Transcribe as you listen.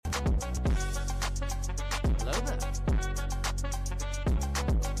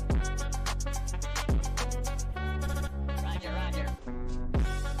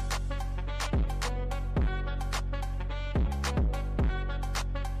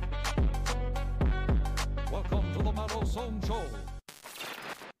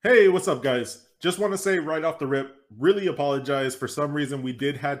Hey, what's up, guys? Just want to say right off the rip, really apologize. For some reason, we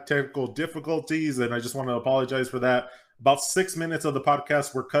did have technical difficulties, and I just want to apologize for that. About 6 minutes of the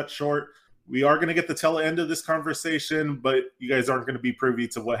podcast were cut short. We are going to get the tail end of this conversation, but you guys aren't going to be privy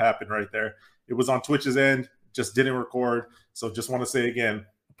to what happened right there. It was on Twitch's end, just didn't record. So just want to say again,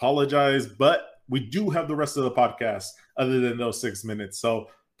 apologize, but we do have the rest of the podcast other than those 6 minutes. So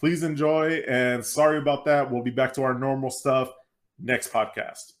please enjoy, and sorry about that. We'll be back to our normal stuff next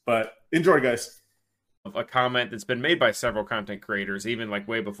podcast, but enjoy, guys. A comment that's been made by several content creators, even like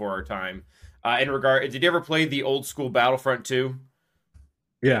way before our time. In regard, did you ever play the old school Battlefront 2?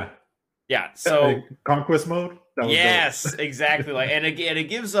 Yeah. So conquest mode. Yes, exactly. Like, and it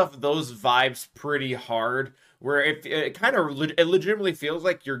gives off those vibes pretty hard, where it kind of it legitimately feels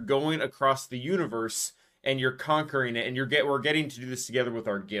like you're going across the universe and you're conquering it, and we're getting to do this together with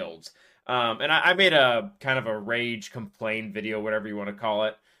our guilds. And I made a kind of a rage complaint video, whatever you want to call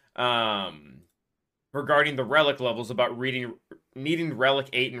it, regarding the relic levels, about needing relic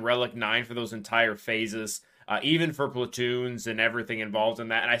 8 and relic 9 for those entire phases, even for platoons and everything involved in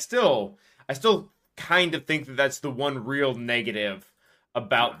that. And I still kind of think that that's the one real negative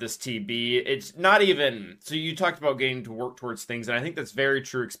about this TB. It's not even, so you talked about getting to work towards things, and I think that's very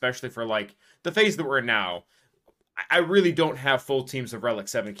true, especially for like the phase that we're in now. I really don't have full teams of Relic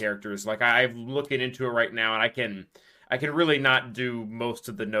 7 characters. Like, I'm looking into it right now, and I can really not do most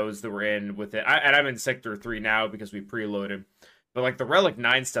of the nodes that we're in with it. And I'm in Sector 3 now because we preloaded. But, like, the Relic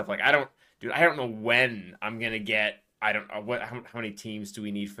 9 stuff, like, I don't know when I'm going to get, I don't know, how many teams do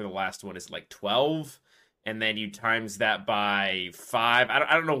we need for the last one? Is it like 12? And then you times that by 5.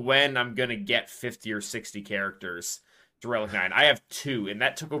 I don't know when I'm going to get 50 or 60 characters to Relic 9. I have 2, and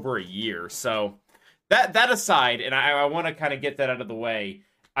that took over a year, so... That aside, and I want to kind of get that out of the way,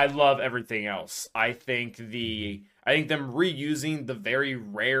 I love everything else. I think them reusing the very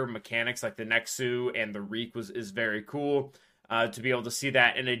rare mechanics like the Nexu and the Reek is very cool. To be able to see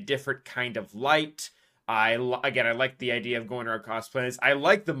that in a different kind of light. I like the idea of going around cross planets. I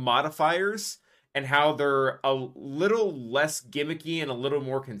like the modifiers and how they're a little less gimmicky and a little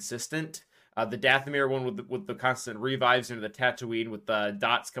more consistent. The Dathomir one with the constant revives into the Tatooine with the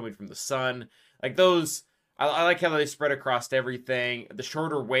dots coming from the sun. Like those, I like how they spread across everything. The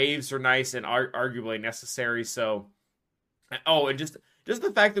shorter waves are nice and arguably necessary. So, and just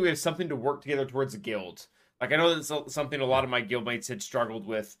the fact that we have something to work together towards a guild. Like, I know that's something a lot of my guildmates had struggled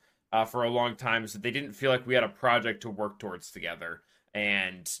with for a long time, is that they didn't feel like we had a project to work towards together.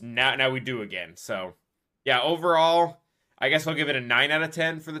 And now we do again. So, yeah, overall, I guess I'll give it a 9 out of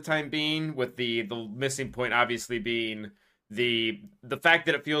 10 for the time being, with the missing point obviously being the fact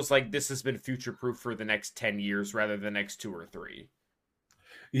that it feels like this has been future proof for the next 10 years rather than the next 2 or 3.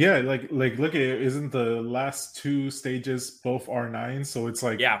 Yeah, like look at it. Isn't the last 2 stages both R9? So it's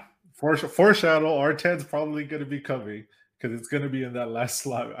like, yeah, foreshadow R10's probably going to be coming because it's going to be in that last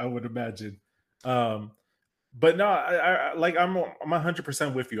slot, I would imagine. But no, I'm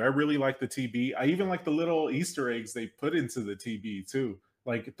 100% with you. I really like the TB. I even like the little Easter eggs they put into the TB too,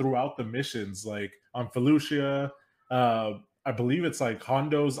 like throughout the missions, like on Felucia. I believe it's like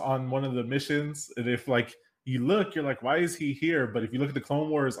Hondo's on one of the missions, and if like you look, you're like, why is he here? But if you look at the Clone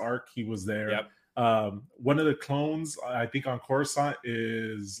Wars arc, he was there. Yep. One of the clones, I think on Coruscant,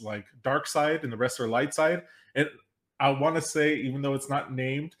 is like dark side and the rest are light side. And I want to say, even though it's not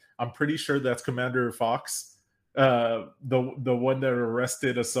named, I'm pretty sure that's Commander Fox, the one that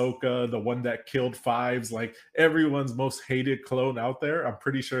arrested Ahsoka, the one that killed Fives, like everyone's most hated clone out there. I'm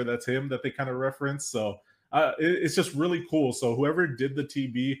pretty sure that's him that they kind of reference. So it's just really cool. So whoever did the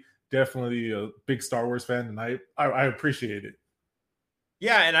TB, definitely a big Star Wars fan, and I appreciate it.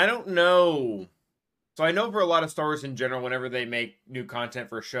 Yeah, and I don't know. So I know for a lot of Star Wars in general, whenever they make new content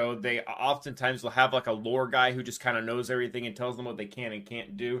for a show, they oftentimes will have like a lore guy who just kind of knows everything and tells them what they can and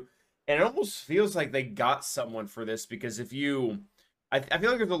can't do. And it almost feels like they got someone for this, because I feel like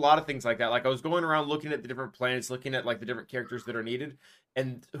there's a lot of things like that. Like, I was going around looking at the different planets, looking at like the different characters that are needed,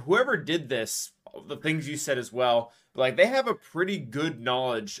 and whoever did this, the things you said as well, like they have a pretty good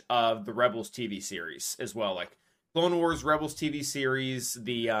knowledge of the Rebels TV series as well, like Clone Wars Rebels TV series,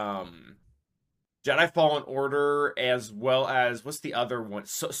 the Jedi Fallen Order, as well as what's the other one?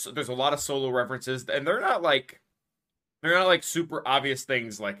 So there's a lot of Solo references, and they're not like super obvious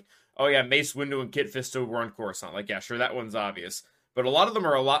things like, oh yeah, Mace Windu and Kit Fisto were on Coruscant. Like, yeah, sure, that one's obvious. But a lot of them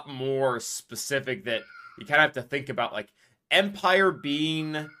are a lot more specific that you kind of have to think about, like Empire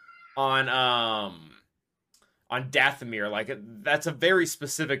being on Dathomir. Like, that's a very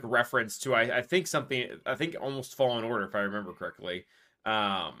specific reference to, I think almost Fallen Order, if I remember correctly.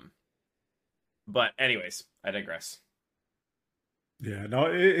 But anyways, I digress. Yeah, no,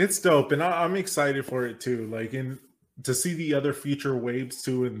 it's dope, and I'm excited for it too. Like, in to see the other future waves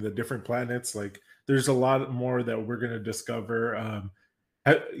too, and the different planets. Like, there's a lot more that we're gonna discover.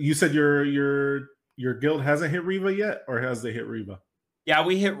 You said your guild hasn't hit Riva yet, or has they hit Riva? Yeah,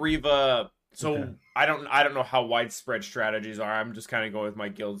 we hit Riva. Okay. So I don't know how widespread strategies are. I'm just kind of going with my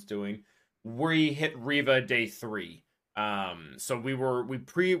guild's doing. We hit Riva day 3. So we were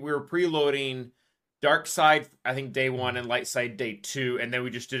preloading dark side I think day 1 and light side day 2, and then we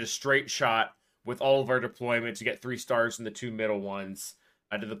just did a straight shot with all of our deployment to get 3 stars in the 2 middle ones.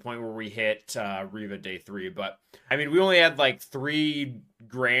 To the point where we hit Riva day 3, but I mean we only had like 3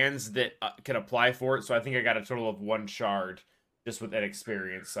 grands that could apply for it, so I think I got a total of 1 shard just with that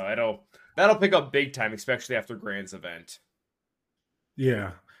experience. So that'll pick up big time, especially after Grand's event.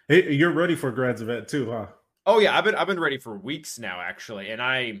 Yeah. Hey, you're ready for Grad's event too, huh? Oh yeah, I've been ready for weeks now actually, and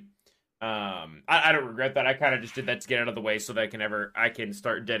I don't regret that. I kind of just did that to get out of the way so that I can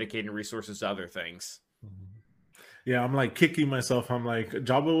start dedicating resources to other things. Mhm. Yeah, I'm like kicking myself. I'm like,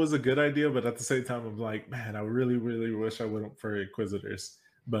 Jabba was a good idea, but at the same time, I'm like, man, I really, really wish I went for Inquisitors.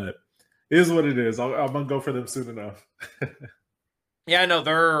 But it is what it is. I'm gonna go for them soon enough. Yeah, no,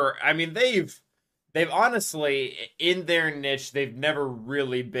 I mean they've honestly in their niche they've never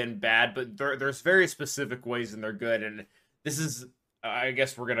really been bad, but there's very specific ways and they're good. And this is I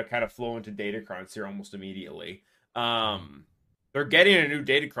guess we're gonna kind of flow into Datacrons here almost immediately. They're getting a new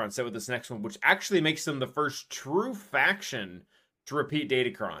Datacron set with this next one, which actually makes them the first true faction to repeat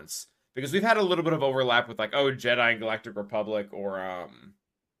Datacrons. Because we've had a little bit of overlap with like, oh, Jedi and Galactic Republic, or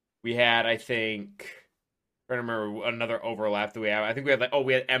we had, I think, trying to remember another overlap that we have. I think we had like, oh,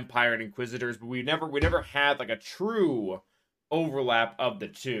 we had Empire and Inquisitors, but we never had like a true overlap of the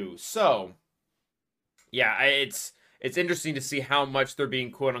two. So yeah, it's interesting to see how much they're being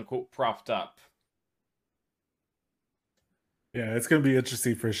quote unquote propped up. Yeah, it's gonna be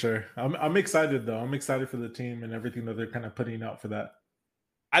interesting for sure. I'm excited though. I'm excited for the team and everything that they're kind of putting out for that.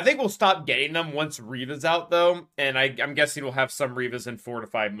 I think we'll stop getting them once Reva's out though, and I'm guessing we'll have some Revas in 4 to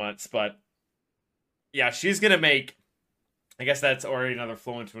 5 months. But yeah, she's gonna make. I guess that's already another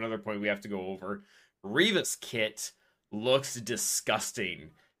flow into another point we have to go over. Reva's kit looks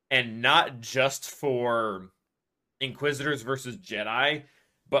disgusting, and not just for Inquisitors versus Jedi,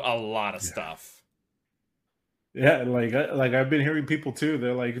 but a lot of Yeah. stuff. Yeah, like I've been hearing people too.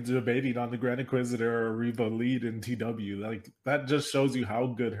 They're like debating on the Grand Inquisitor or Reva lead in TW. Like that just shows you how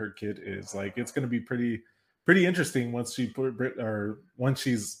good her kit is. Like it's going to be pretty interesting once once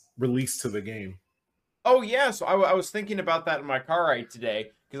she's released to the game. Oh yeah, so I was thinking about that in my car ride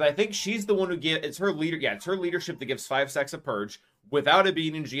today because I think she's the one who gives. It's her leader. Yeah, it's her leadership that gives 5 stacks of purge without it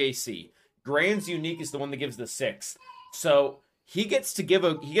being in GAC. Grand's unique is the one that gives the 6. So he gets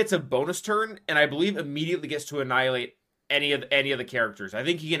a bonus turn, and I believe immediately gets to annihilate any of the characters. I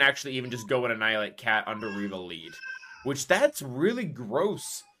think he can actually even just go and annihilate Cat under Reva lead, which that's really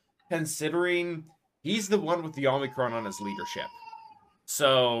gross considering he's the one with the Omicron on his leadership.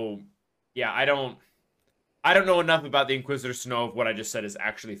 So yeah, I don't know enough about the Inquisitors to know if what I just said is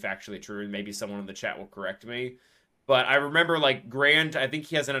actually factually true, and maybe someone in the chat will correct me. But I remember, like, Grand, I think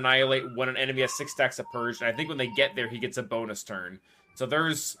he has an Annihilate when an enemy has 6 stacks of Purge, and I think when they get there, he gets a bonus turn. So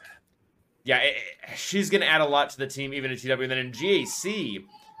yeah, she's going to add a lot to the team, even in TW. And then in GAC,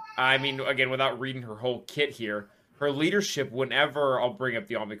 I mean, again, without reading her whole kit here, her leadership, whenever, I'll bring up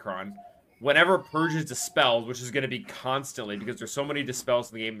the Omicron, whenever Purge is dispelled, which is going to be constantly, because there's so many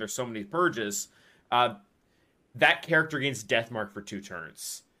dispels in the game, there's so many Purges, that character gains Death Mark for 2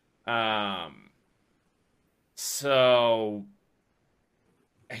 turns. So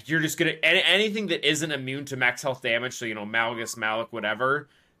you're just gonna anything that isn't immune to max health damage. So Malgus, Malik, whatever.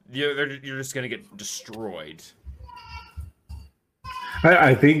 You're just gonna get destroyed.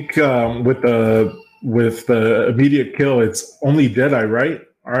 I think with the immediate kill, it's only Deadeye, right?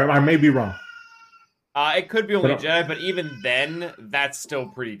 Or I may be wrong. It could be only Jedi, but even then, that's still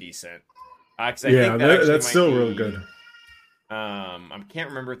pretty decent. Yeah, that's still real good. I can't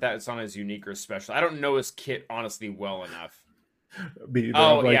remember if that's on his unique or special. I don't know his kit honestly well enough.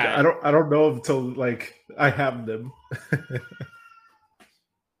 Yeah. I don't know until like I have them.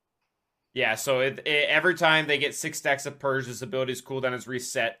 Yeah, so every time they get 6 stacks of purge, this ability's cooldown is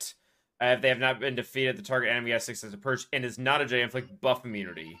reset. If they have not been defeated, the target enemy has 6 stacks of purge and is not a Jedi, inflict buff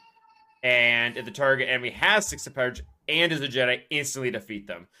immunity. And if the target enemy has 6 of purge and is a Jedi, instantly defeat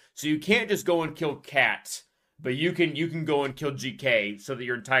them. So you can't just go and kill Cat, but you can go and kill GK so that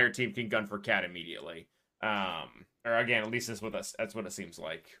your entire team can gun for Cat immediately. Or again, at least that's what it seems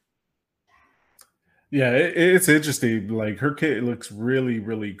like. Yeah, it's interesting. Like her kit looks really,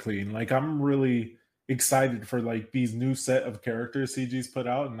 really clean. Like I'm really excited for like these new set of characters CG's put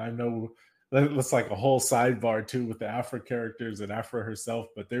out, and I know that's like a whole sidebar too with the Afra characters and Afra herself,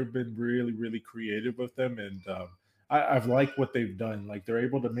 but they've been really, really creative with them, and I've liked what they've done. Like they're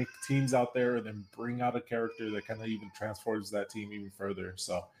able to make teams out there and then bring out a character that kind of even transforms that team even further.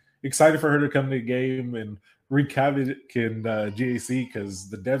 So excited for her to come to the game and wreak havoc in GAC, because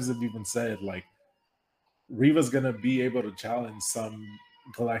the devs have even said like Riva's gonna be able to challenge some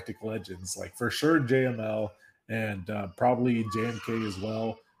Galactic Legends, like for sure JML and probably JMK as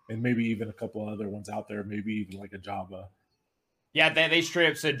well, and maybe even a couple other ones out there, maybe even like a Java. Yeah, they straight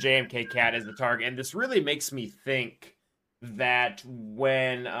up said JMK Cat is the target, and this really makes me think that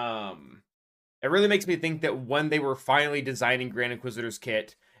when it really makes me think that when they were finally designing Grand Inquisitor's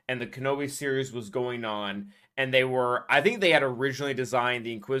kit and the Kenobi series was going on, and I think they had originally designed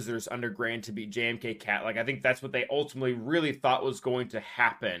the Inquisitors under Grand to be JMK Cat. Like I think that's what they ultimately really thought was going to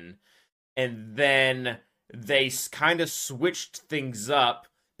happen, and then they kind of switched things up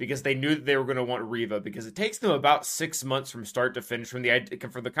because they knew that they were going to want Riva, because it takes them about 6 months from start to finish from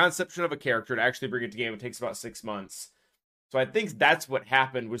the conception of a character to actually bring it to game. It takes about 6 months. So I think that's what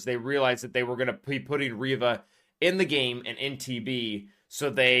happened, was they realized that they were going to be putting Riva in the game and in TB.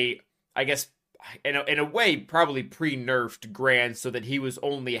 So they, I guess, in a way, probably pre-nerfed Grand so that he was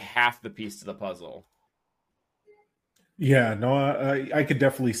only half the piece to the puzzle. Yeah, no, I could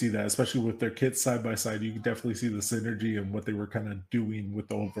definitely see that, especially with their kits side by side. You could definitely see the synergy and what they were kind of doing with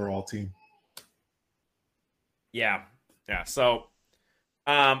the overall team. Yeah. So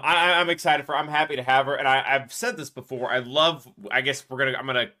I'm excited I'm happy to have her, and I've said this before. I guess I'm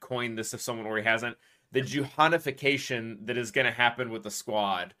gonna coin this if someone already hasn't, the Juhanification that is gonna happen with the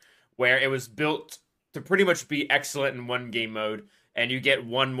squad, where it was built to pretty much be excellent in one game mode, and you get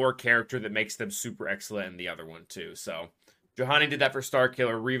one more character that makes them super excellent in the other one too. So Juhani did that for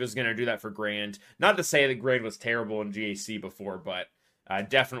Starkiller. Riva's gonna do that for Grand. Not to say that Grand was terrible in GAC before, but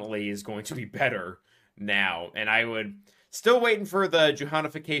definitely is going to be better now. And I would still waiting for the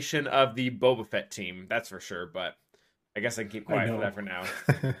Juhanification of the Boba Fett team, that's for sure. But I guess I can keep quiet for that for now.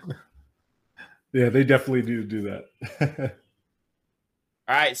 Yeah, they definitely do that.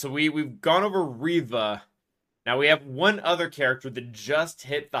 All right, so we've gone over Riva. Now we have one other character that just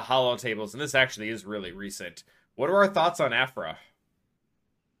hit the holo tables, and this actually is really recent. What are our thoughts on Afra?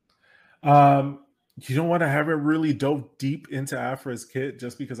 You don't want to have it really dove deep into Afra's kit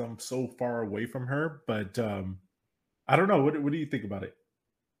just because I'm so far away from her, but I don't know. What do you think about it?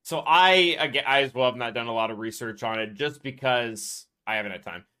 So I as well have not done a lot of research on it just because I haven't had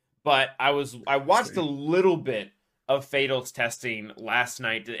time. But I watched a little bit of Fatal's testing last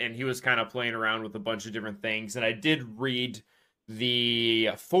night, and he was kind of playing around with a bunch of different things. And I did read the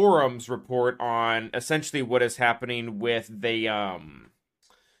forums report on essentially what is happening with the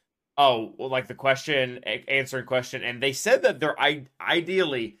like the answering question, and they said that they're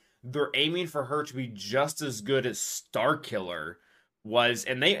ideally they're aiming for her to be just as good as Starkiller was,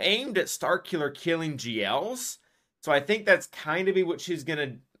 and they aimed at Starkiller killing GLs. So I think that's kind of be what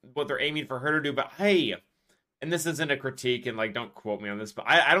they're aiming for her to do. But hey, and this isn't a critique, and like don't quote me on this, but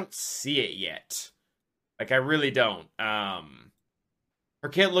I don't see it yet. Like I really don't. Her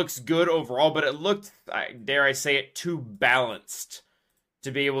kit looks good overall, but it looked, dare I say it, too balanced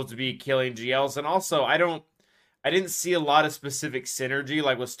to be able to be killing GLs. And also, I didn't see a lot of specific synergy.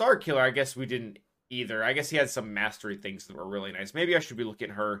 Like with Starkiller, I guess we didn't either. I guess he had some mastery things that were really nice. Maybe I should be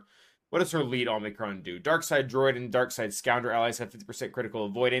looking at her. What does her lead Omicron do? Darkside Droid and Darkside Scoundrel allies have 50% critical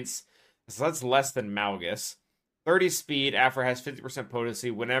avoidance. So that's less than Malgus. 30 speed. Afra has 50%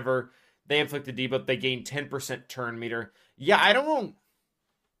 potency. Whenever they inflict a debuff, they gain 10% turn meter. Yeah, I don't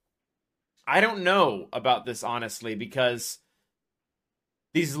know about this, honestly, because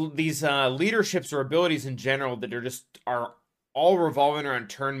these leaderships or abilities in general that are all revolving around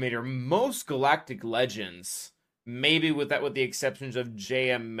turn meter. Most Galactic Legends, maybe with the exceptions of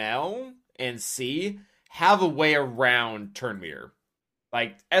JML and C, have a way around turn meter.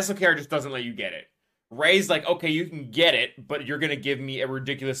 Like SOKR just doesn't let you get it. Rey's like, okay, you can get it, but you're gonna give me a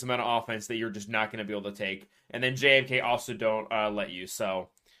ridiculous amount of offense that you're just not gonna be able to take. And then JMK also don't let you. So,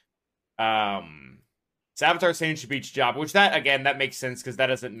 Savitar saying she beats Jabba, which that makes sense because that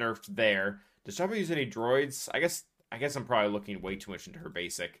isn't nerfed there. Does Jabba use any droids? I guess I'm probably looking way too much into her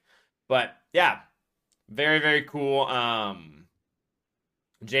basic, but yeah, very very cool.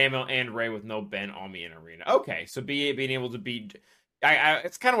 JML and Rey with no Ben on me in arena. Okay, so being able to beat,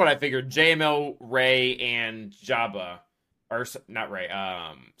 it's kind of what I figured. JML, Rey, and Jabba, or not Rey.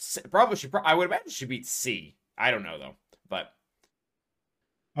 Probably I would imagine she beats C. I don't know though, but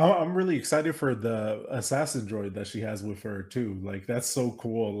I'm really excited for the assassin droid that she has with her too. Like that's so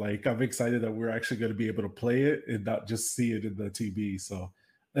cool. Like I'm excited that we're actually going to be able to play it and not just see it in the TV. So,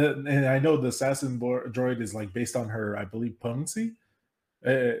 and I know the droid is like based on her, I believe, potency.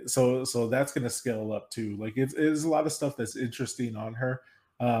 So that's going to scale up too. Like it's a lot of stuff that's interesting on her.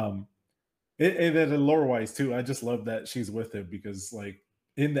 Um, and then lore wise too, I just love that she's with him because like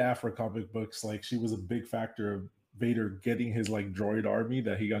in the Afro comic books, like she was a big factor of Vader getting his like droid army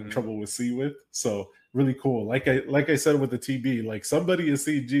that he got in Mhm. trouble with C with. So really cool. Like I said with the TB, like somebody in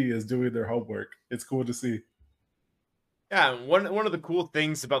CG is doing their homework. It's cool to see. Yeah, one of the cool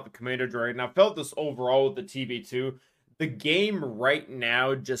things about the Commando droid, and I felt this overall with the TB2, the game right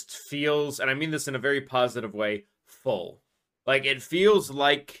now just feels, and I mean this in a very positive way, full. Like it feels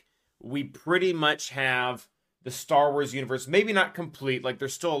like we pretty much have the Star Wars universe, maybe not complete. Like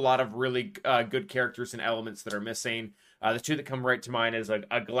there's still a lot of really good characters and elements that are missing. The two that come right to mind is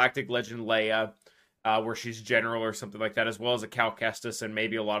a Galactic Legend Leia, where she's general or something like that, as well as a Cal Kestis and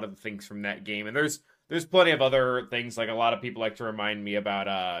maybe a lot of the things from that game. And there's plenty of other things. Like a lot of people like to remind me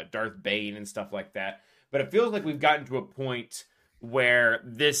about Darth Bane and stuff like that. But it feels like we've gotten to a point where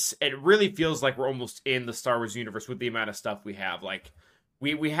it really feels like we're almost in the Star Wars universe with the amount of stuff we have. Like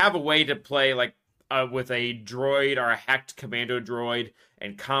we have a way to play like with a droid or a hacked commando droid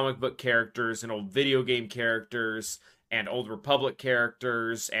and comic book characters and old video game characters and old Republic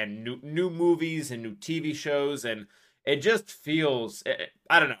characters and new movies and new TV shows, and it just feels,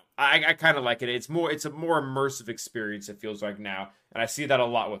 I don't know, I kind of like it. It's a more immersive experience, it feels like now, and I see that a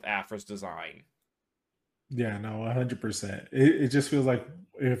lot with Afra's design. Yeah, no, 100%. It just feels like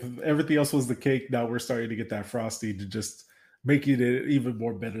if everything else was the cake, now we're starting to get that frosty to just make it even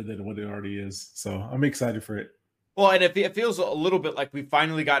more better than what it already is. So I'm excited for it. Well, and it feels a little bit like we've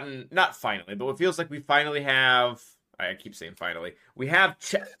finally gotten, not finally, but it feels like we finally have, I keep saying finally, we have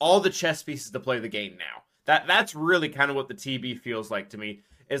all the chess pieces to play the game now. That's really kind of what the TB feels like to me,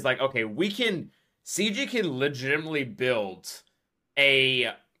 is like, okay, CG can legitimately build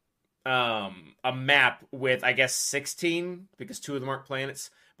a a map with, I guess, 16, because two of them aren't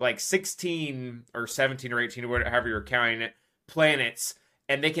planets, but like 16 or 17 or 18 or whatever, however you're counting it, planets,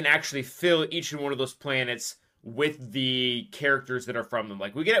 and they can actually fill each and one of those planets with the characters that are from them.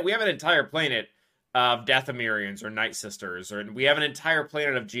 Like we have an entire planet of Dathomirians or Night Sisters, or we have an entire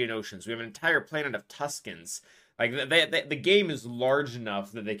planet of Geonosians. We have an entire planet of Tuskens. Like the game is large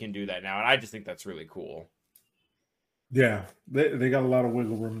enough that they can do that now, and I just think that's really cool. Yeah, they got a lot of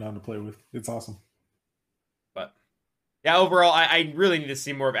wiggle room now to play with. It's awesome. But yeah, overall, I really need to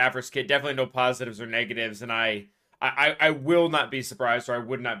see more of Avra's kit. Definitely no positives or negatives, and I will not be surprised, or I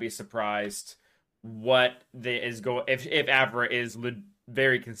would not be surprised what is go if Avra is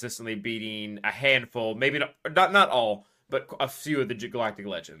very consistently beating a handful, maybe not all, but a few of the Galactic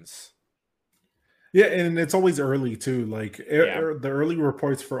Legends. Yeah, and it's always early too. Like Yeah. the early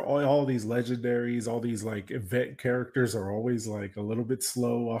reports for all these legendaries, all these like event characters are always like a little bit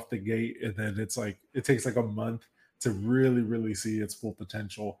slow off the gate, and then it's like it takes like a month to really see its full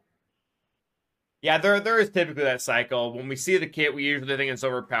potential. Yeah, there is typically that cycle. When we see the kit, we usually think it's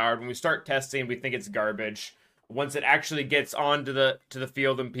overpowered. When we start testing, we think it's garbage. Once it actually gets onto the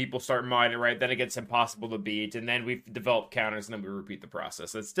field and people start mining, right, then it gets impossible to beat, and then we develop counters, and then we repeat the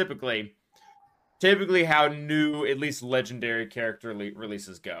process. That's typically how new, at least legendary character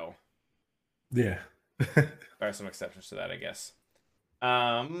releases go. Yeah. There are some exceptions to that, I guess.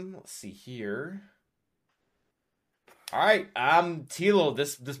 Let's see here. All right, Tilo,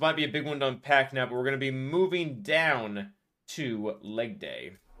 this might be a big one to unpack now, but we're gonna be moving down to leg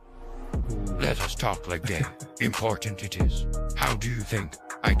day. Let us talk like day. Important it is. How do you think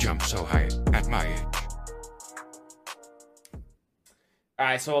I jump so high at my age? All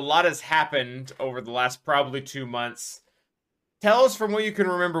right, so a lot has happened over the last probably 2 months. Tell us from what you can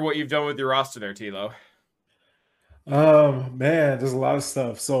remember what you've done with your roster there, Tilo. Man, there's a lot of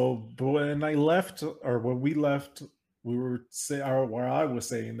stuff. So when I left, or when we left, we were say or where I was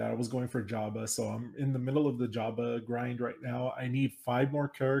saying that I was going for Jabba. So I'm in the middle of the Jabba grind right now. I need 5 more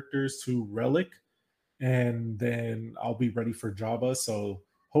characters to relic, and then I'll be ready for Jabba. So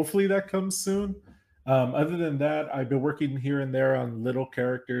hopefully that comes soon. Other than that, I've been working here and there on little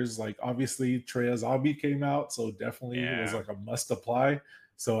characters. Like obviously Treya Zombie came out, so definitely was Yeah. like a must apply.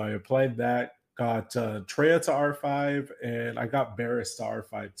 So I applied that. Got Treya to R5, and I got Barris to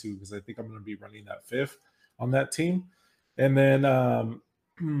R5 too, because I think I'm going to be running that 5th on that team. And then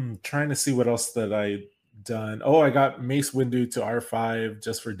trying to see what else that I done. Oh, I got Mace Windu to R5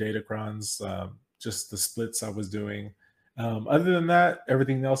 just for Datacrons, just the splits I was doing. Other than that,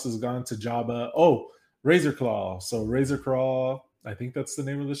 everything else has gone to Jabba. Oh, Razor Claw. So Razor Claw I think that's the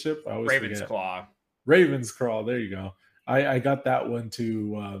name of the ship. I always Raven's forget. Claw. Raven's Crawl. There you go. I got that one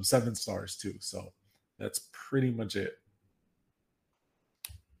to 7 stars too. So that's pretty much it.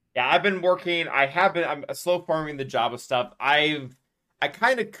 Yeah, I've been working. I'm slow farming the Java stuff. I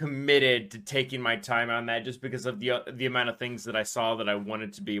kind of committed to taking my time on that just because of the amount of things that I saw that I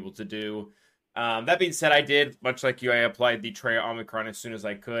wanted to be able to do. That being said, I did, much like you, I applied the Traya Omicron as soon as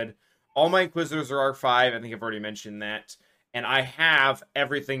I could. All my Inquisitors are R5. I think I've already mentioned that. And I have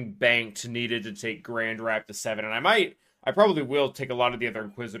everything banked needed to take Grand Rap to 7. And I probably will take a lot of the other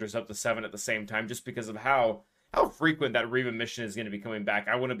Inquisitors up to 7 at the same time just because of how frequent that Riva mission is going to be coming back.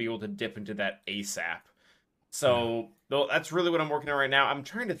 I want to be able to dip into that ASAP. So that's really what I'm working on right now. I'm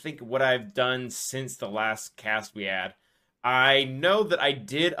trying to think what I've done since the last cast we had. I know that I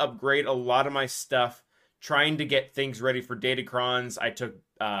did upgrade a lot of my stuff trying to get things ready for Datacrons. I took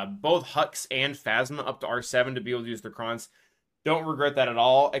both Hux and Phasma up to R7 to be able to use their crons. Don't regret that at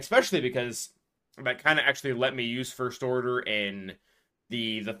all, especially because that kind of actually let me use First Order in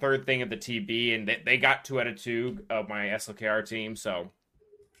the third thing of the TB, and they got 2 out of 2 of my SLKR team, so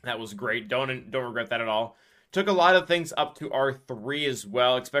that was great. Don't regret that at all. Took a lot of things up to R3 as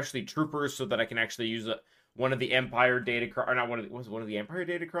well, especially Troopers, so that I can actually use one of the Empire Datacrons, or not one of the, was it one of the Empire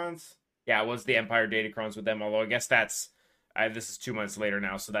Datacrons? Yeah, it was the Empire Datacrons with them, although I guess that's, this is 2 months later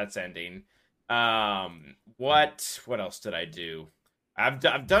now, so that's ending. What else did I do? I've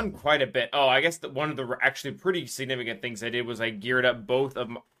done quite a bit. Oh, I guess that one of the actually pretty significant things I did was I geared up both of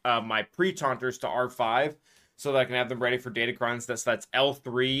my pre-taunters to R5 so that I can have them ready for Datacrons. That's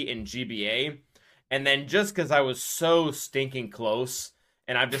L3 and GBA. And then just because I was so stinking close,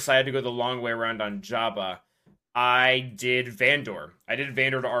 and I've decided to go the long way around on Jabba, I did Vandor. I did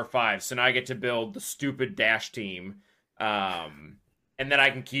Vandor to R5, so now I get to build the stupid Dash team. And then I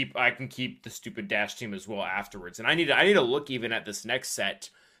can keep the stupid Dash team as well afterwards. And I need to look even at this next set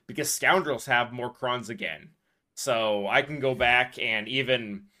because Scoundrels have more crons again. So I can go back and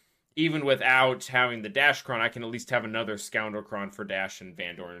even without having the Dash cron, I can at least have another Scoundrel cron for Dash and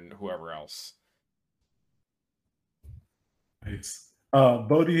Vandor and whoever else. Nice.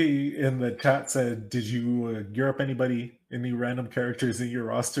 Bodhi in the chat said, did you gear up any random characters in your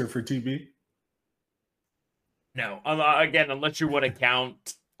roster for TB? No, again, unless you want to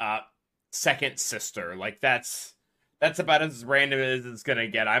count Second Sister, like that's about as random as it's gonna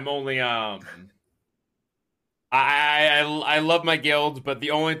get. I'm only I love my guild, but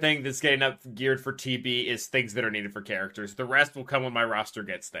the only thing that's getting up geared for TB is things that are needed for characters. The rest will come when my roster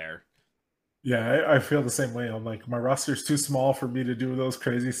gets there. Yeah, I feel the same way. I'm like, my roster's too small for me to do those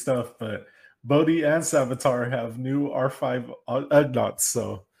crazy stuff, but Bodhi and Savitar have new R5 Ugnaughts,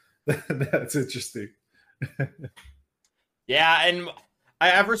 so that's interesting. Yeah, and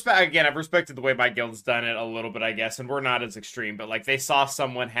I've respected the way my guild's done it a little bit, I guess, and we're not as extreme, but like they saw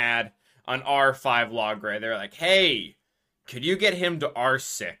someone had an R5 Logray, they're like, hey, could you get him to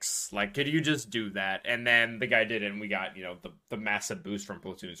R6? Like, could you just do that? And then the guy did it, and we got, the massive boost from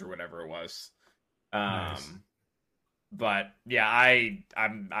platoons or whatever it was. Nice. But yeah,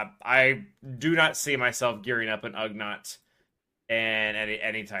 I do not see myself gearing up an Ugnaught and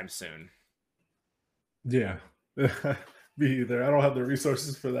anytime soon. Yeah, me either. I don't have the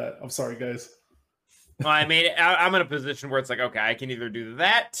resources for that. I'm sorry, guys. Well, I mean, I'm in a position where it's like, okay, I can either do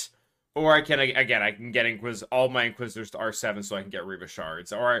that, or I can get all my Inquisitors to R7 so I can get Riva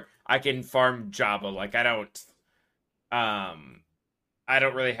Shards, or I can farm Jabba. Like, I'm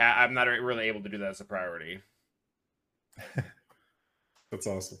not really able to do that as a priority. That's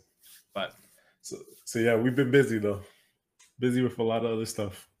awesome. But so yeah, we've been busy though. Busy with a lot of other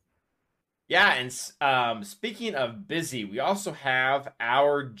stuff. Yeah, and speaking of busy, we also have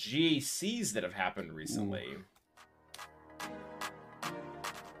our GACs that have happened recently.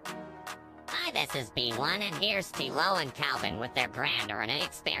 Hi, this is B1, and here's T-Lo and Calvin with their Grand or an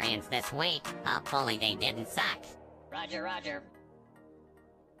experience this week. Hopefully they didn't suck. Roger, roger.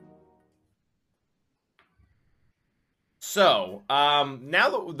 So,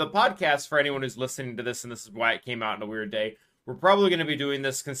 now the podcast, for anyone who's listening to this, and this is why it came out in a weird day, we're probably going to be doing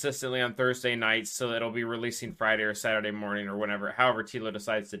this consistently on Thursday nights, so it'll be releasing Friday or Saturday morning or however Tilo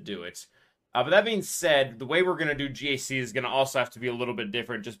decides to do it. But that being said, the way we're going to do GAC is going to also have to be a little bit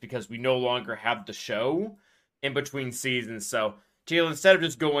different just because we no longer have the show in between seasons. So, Tilo, instead of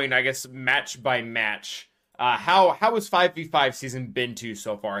just going, I guess, match by match, how has 5v5 season been to you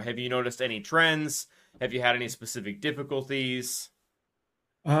so far? Have you noticed any trends? Have you had any specific difficulties?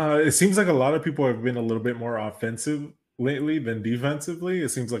 It seems like a lot of people have been a little bit more offensive lately than defensively. It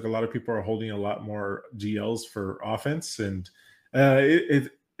seems like a lot of people are holding a lot more GLs for offense, and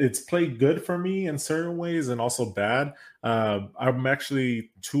it it's played good for me in certain ways and also bad. I'm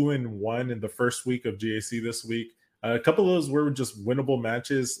actually 2-1 in the first week of GAC this week. A couple of those were just winnable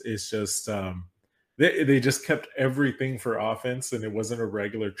matches. It's just they just kept everything for offense, and it wasn't a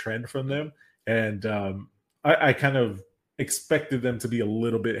regular trend from them. And I kind of expected them to be a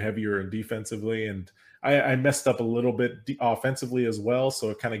little bit heavier defensively, and I messed up a little bit offensively as well, so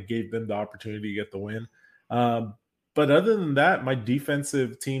it kind of gave them the opportunity to get the win. But other than that, my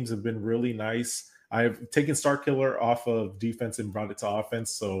defensive teams have been really nice. I've taken Starkiller off of defense and brought it to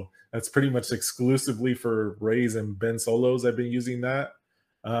offense, so that's pretty much exclusively for Rays and Ben Solos. I've been using that.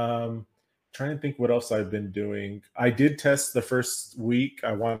 Trying to think what else I've been doing. I did test the first week.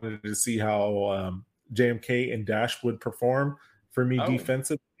 I wanted to see how JMK and Dash would perform for me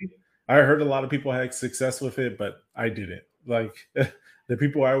defensively. I heard a lot of people had success with it, but I didn't. Like the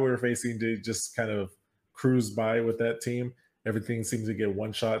people I were facing did just kind of cruise by with that team. Everything seems to get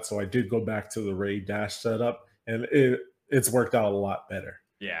one shot. So I did go back to the Ray Dash setup, and it's worked out a lot better.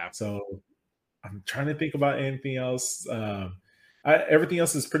 Yeah. So I'm trying to think about anything else. Everything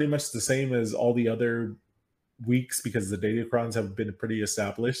else is pretty much the same as all the other weeks because the Datacrons have been pretty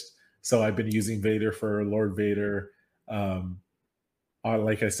established. So I've been using Vader for Lord Vader.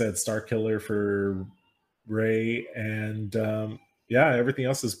 Like I said, Starkiller for Ray, and everything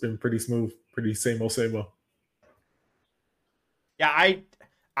else has been pretty smooth, pretty same old. Yeah, I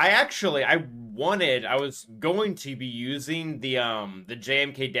was going to be using the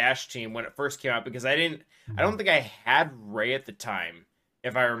JMK Dash team when it first came out because I don't think I had Ray at the time,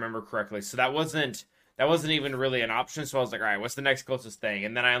 if I remember correctly. So that wasn't even really an option. So I was like, all right, what's the next closest thing?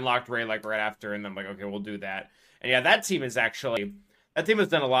 And then I unlocked Ray like right after, and I'm like, okay, we'll do that. And yeah, that team has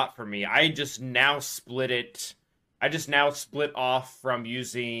done a lot for me. I just now split off from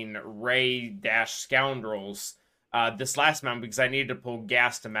using Ray Dash Scoundrels this last month because I needed to pull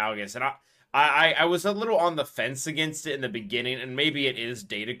Gas to Malgus, and I was a little on the fence against it in the beginning, and maybe it is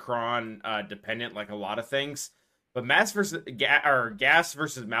Datacron dependent, like a lot of things. But Gas versus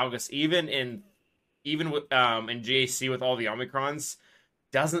Malgus, even in GAC with all the Omicrons,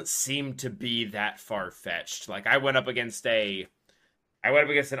 doesn't seem to be that far fetched. Like I went up against an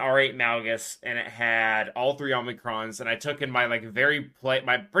R8 Malgus, and it had all 3 Omicrons, and I took in my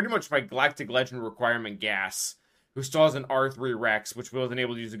pretty much my Galactic Legend requirement Gas, who still has an R3 Rex, which wasn't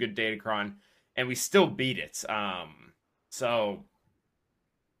able to use a good Datacron, and we still beat it. So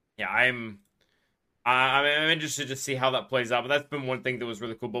yeah, I'm interested to see how that plays out, but that's been one thing that was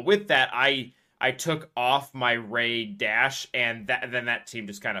really cool. But with that, I took off my Ray Dash, and then that team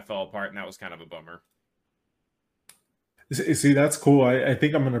just kind of fell apart, and that was kind of a bummer. See, that's cool. I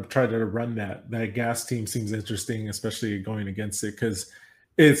think I'm going to try to run that. That Gas team seems interesting, especially going against it, because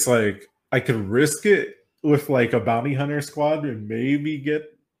it's like I could risk it with like a bounty hunter squad and maybe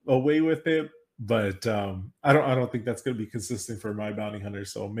get away with it, but I don't think that's going to be consistent for my bounty hunter.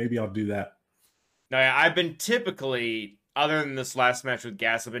 So maybe I'll do that. No, yeah, I've been typically, other than this last match with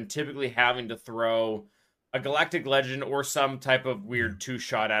Gas, I've been typically having to throw a Galactic Legend or some type of weird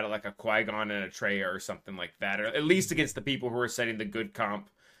 2-shot at it, like a Qui-Gon and a Traya or something like that, or at least against the people who are setting the good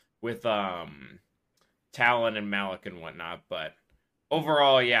comp with Talon and Malik and whatnot. But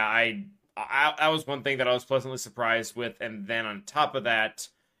overall, yeah, that was one thing that I was pleasantly surprised with. And then on top of that,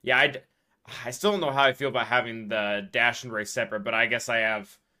 yeah, I still don't know how I feel about having the Dash and Ray separate, but I guess I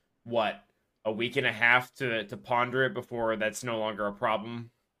have, a week and a half to ponder it before that's no longer a problem.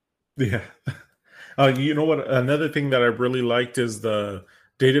 Yeah. You know what? Another thing that I really liked is the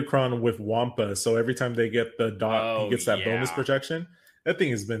Datacron with Wampa. So every time they get the dot, he gets that bonus protection. That thing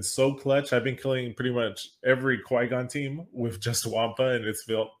has been so clutch. I've been killing pretty much every Qui-Gon team with just Wampa, and it's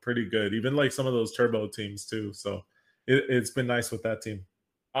felt pretty good. Even like some of those Turbo teams too. So it's been nice with that team.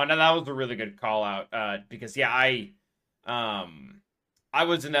 Oh, no, that was a really good call out. Because yeah, I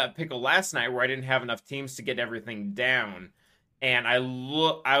was in that pickle last night where I didn't have enough teams to get everything down. And I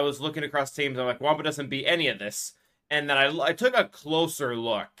was looking across teams. I'm like, Wampa doesn't beat any of this. And then I took a closer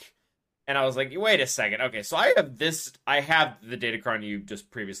look, and I was like, wait a second. Okay, so I have the Datacron you just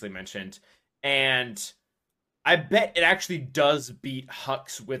previously mentioned, and I bet it actually does beat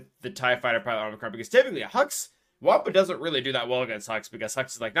Hux with the TIE Fighter Pilot Omicron, because typically Wampa doesn't really do that well against Hux, because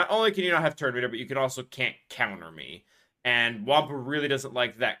Hux is like, not only can you not have turn meter, but you can also can't counter me. And Wampa really doesn't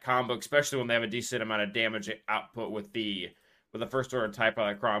like that combo, especially when they have a decent amount of damage output with the first order TIE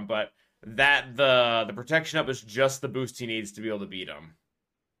Pilot Crom, but the protection up is just the boost he needs to be able to beat him.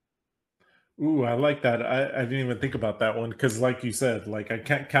 Ooh, I like that. I didn't even think about that one, because like you said, like I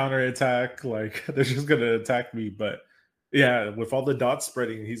can't counterattack, like they're just gonna attack me. But yeah, with all the dots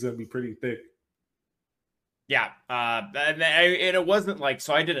spreading, he's gonna be pretty thick. Yeah, and it wasn't like,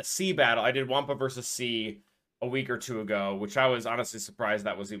 so I did a sea battle. I did Wampa versus Sea a week or two ago, which I was honestly surprised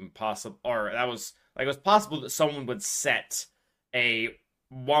that was even possible, or that was like, it was possible that someone would set a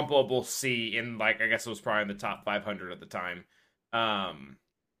Wampable Sea in, like, I guess it was probably in the top 500 at the time. Um,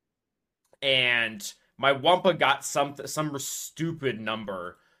 and my Wampa got some stupid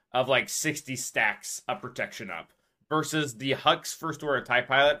number of like 60 stacks of protection up versus the Hux First Order TIE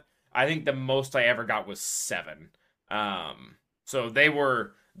Pilot. I think the most I ever got was 7. So they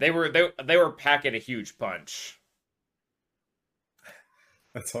were packing a huge punch.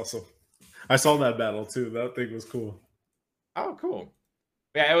 That's awesome. I saw that battle too. That thing was cool. Oh, cool.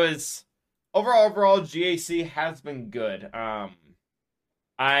 Yeah, it was overall GAC has been good. The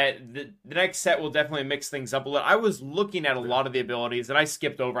next set will definitely mix things up a little. I was looking at a lot of the abilities and I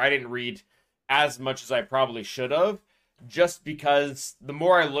skipped over. I didn't read as much as I probably should have, just because the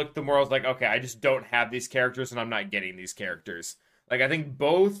more I looked, the more I was like, okay, I just don't have these characters and I'm not getting these characters. Like, I think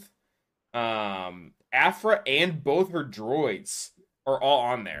both Afra and both her droids are all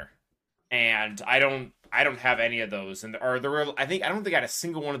on there. And I don't have any of those. And I don't think I got a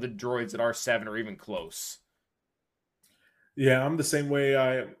single one of the droids at R7 or even close. Yeah, I'm the same way.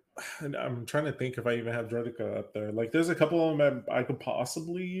 I'm trying to think if I even have Droidica up there. Like, there's a couple of them I could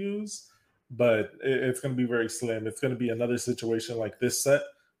possibly use, but it's going to be very slim. It's going to be another situation like this set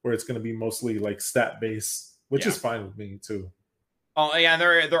where it's going to be mostly like stat base, which is fine with me too. Oh yeah,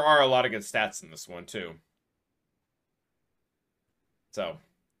 there are a lot of good stats in this one too. So,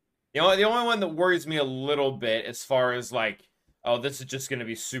 the only one that worries me a little bit, as far as like, oh, this is just going to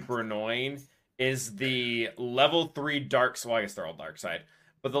be super annoying, is the level 3 dark. So I guess they're all dark side,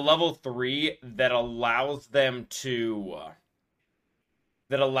 but the level 3 that allows them to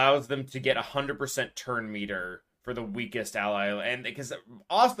get 100% turn meter for the weakest ally, and because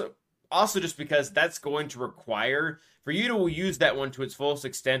also just because that's going to require for you to use that one to its fullest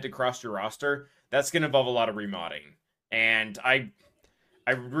extent across your roster. That's going to involve a lot of remodding, and I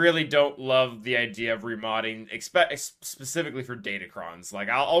really don't love the idea of remodding, specifically for Datacrons. Like,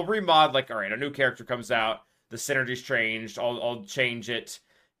 I'll remod, like, all right, a new character comes out, the synergy's changed, I'll change it.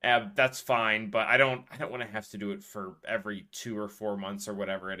 That's fine, but I don't want to have to do it for every 2 or 4 months or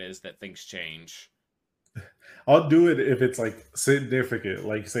whatever it is that things change. I'll do it if it's like significant.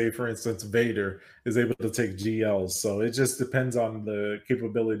 Like, say for instance, Vader is able to take GLs. So it just depends on the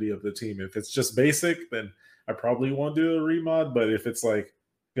capability of the team. If it's just basic, then I probably won't do a remod. But if it's like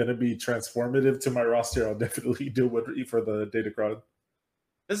going to be transformative to my roster, I'll definitely do it for the Datacron.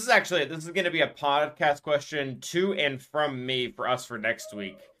 This is going to be a podcast question to and from me for us for next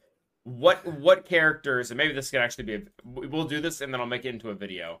week. What characters, and maybe this could actually be we'll do this and then I'll make it into a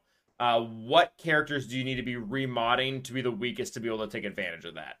video. What characters do you need to be remodding to be the weakest to be able to take advantage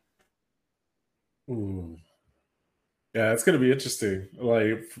of that? Ooh. Yeah, it's going to be interesting.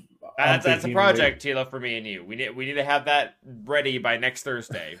 Like, that's a project, Tila, for me and you. We need to have that ready by next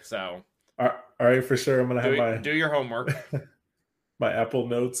Thursday. So, all right, for sure. I'm going to have do your homework. My Apple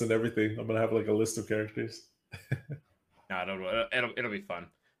Notes and everything. I'm going to have like a list of characters. No, it'll be fun.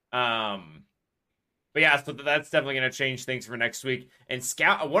 But yeah, so that's definitely going to change things for next week. And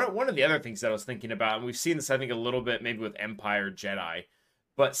one of the other things that I was thinking about, and we've seen this, I think, a little bit maybe with Empire Jedi,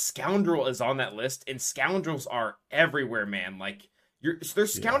 but Scoundrel is on that list, and Scoundrels are everywhere, man. Like,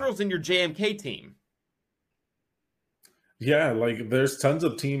 there's Scoundrels in your JMK team. Yeah, like there's tons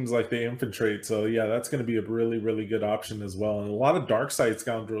of teams like they infiltrate. So yeah, that's going to be a really, really good option as well. And a lot of dark side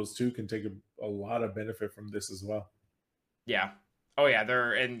Scoundrels too can take a lot of benefit from this as well. Yeah. Oh yeah,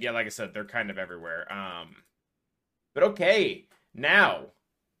 like I said, they're kind of everywhere. But okay, now,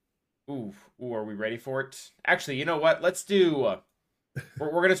 ooh, are we ready for it? Actually, you know what? Let's do.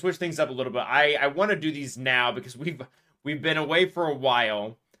 We're gonna switch things up a little bit. I want to do these now because we've been away for a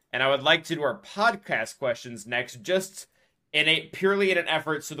while, and I would like to do our podcast questions next, just purely in an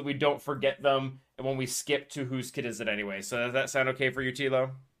effort so that we don't forget them, and when we skip to whose kid is it anyway. So does that sound okay for you,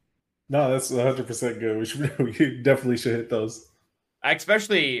 Tilo? No, that's 100% good. We definitely should hit those.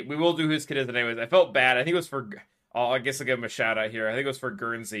 We will do whose kid is it anyways. I felt bad. I think it was for. I guess I'll give him a shout out here. I think it was for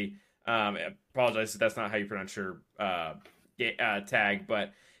Guernsey. I apologize if that's not how you pronounce your tag,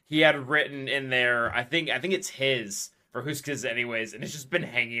 but he had written in there. I think it's his for whose kid is it anyways, and it's just been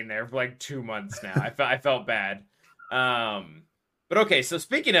hanging there for like 2 months now. I felt bad. But okay. So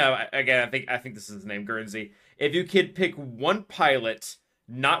speaking of, again, I think this is his name, Guernsey. If you could pick one pilot,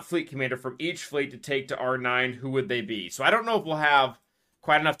 not fleet commander, from each fleet to take to R9, who would they be? So I don't know if we'll have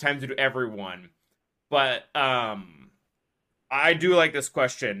quite enough time to do everyone, but I do like this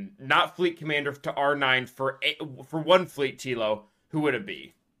question. Not fleet commander to R9 for one fleet, Tilo, who would it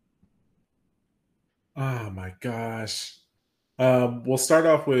be? Oh my gosh. We'll start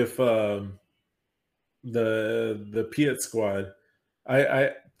off with the Piet squad.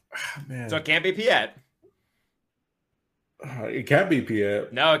 I So it man, can't be Piet. it can't be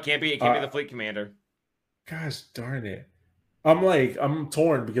Piet. No, it can't be. It can't be Uh, the fleet commander. Gosh darn it. I'm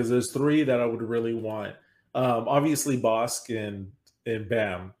torn because there's three that I would really want. Obviously Bosk and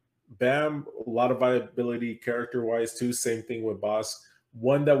Bam. Bam, a lot of viability character wise too. Same thing with Bosk.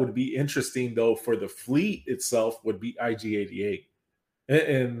 One that would be interesting though for the fleet itself would be IG-88.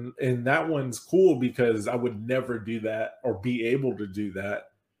 And that one's cool because I would never do that or be able to do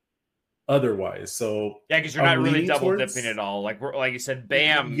that otherwise. So Yeah, because you're not I'm really leaning double towards dipping at all. Like you said,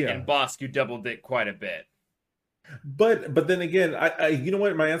 Bam yeah. and Busk, you double dip quite a bit. But then again, I you know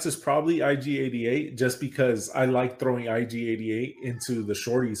what? My answer is probably IG-88 just because I like throwing IG-88 into the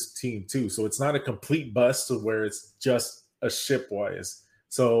shorties team too. So it's not a complete bust to where it's just a ship wise.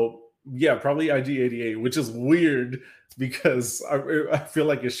 So yeah, probably IG-88, which is weird because I feel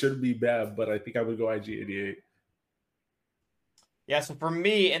like it should be bad, but I think I would go IG-88. Yeah, so for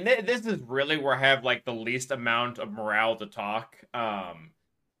me, and this is really where I have like the least amount of morale to talk.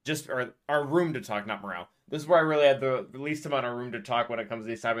 Just or our room to talk, not morale. This is where I really have the least amount of room to talk when it comes to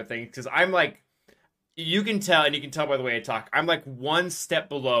these type of things. Because I'm like, you can tell, and you can tell by the way I talk. I'm like one step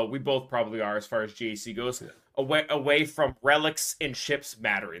below. We both probably are as far as GAC goes. Yeah. Away from relics and ships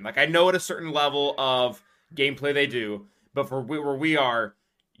mattering. Like I know at a certain level of gameplay they do, but for where we are,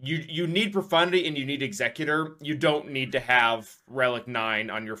 you need profundity and you need executor. You don't need to have relic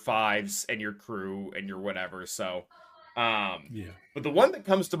 9 on your fives and your crew and your whatever. So Yeah. but the one that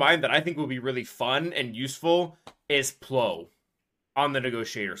comes to mind that I think will be really fun and useful is Plo on the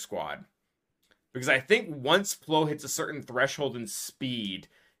negotiator squad. Because I think once Plo hits a certain threshold in speed,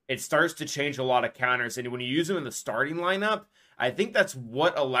 it starts to change a lot of counters. And when you use him in the starting lineup, I think that's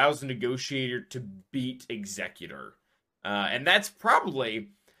what allows the negotiator to beat executor. And that's probably,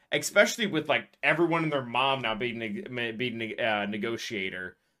 especially with like everyone and their mom now beating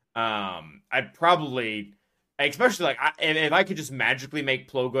negotiator. I'd probably, especially like if I could just magically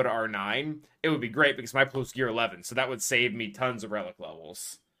make Plo go to R9, it would be great because my Plo's gear 11, so that would save me tons of relic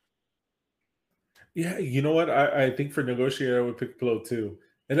levels. Yeah, you know what? I think for negotiator, I would pick Plo too.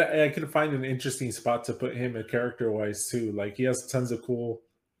 And I could find an interesting spot to put him character wise too. Like he has tons of cool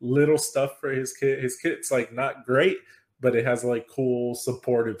little stuff for his kit. His kit's like not great, but it has like cool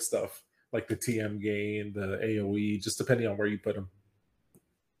supportive stuff like the TM gain, the AoE, just depending on where you put him.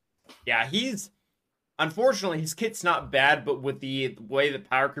 Yeah, he's unfortunately his kit's not bad, but with the way that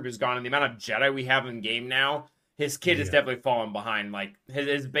power creep has gone and the amount of Jedi we have in game now, his kit is Yeah. definitely fallen behind. Like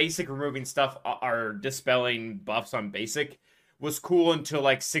his basic removing stuff are dispelling buffs on basic was cool until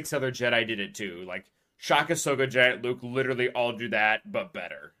like 6 other Jedi did it too. Like Shaka, Soga, Giant Luke literally all do that, but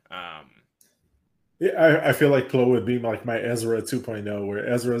better. Yeah, I feel like Plo would be like my Ezra 2.0, where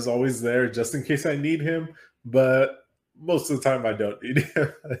Ezra is always there just in case I need him, but most of the time I don't need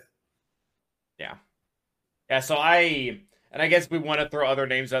him. Yeah. Yeah, so I guess we want to throw other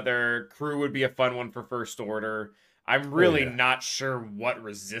names out there. Crew would be a fun one for First Order. I'm really yeah. not sure what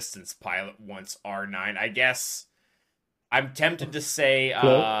Resistance pilot wants R9. I guess I'm tempted to say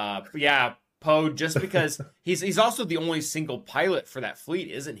Plo? yeah, Poe, just because he's also the only single pilot for that fleet,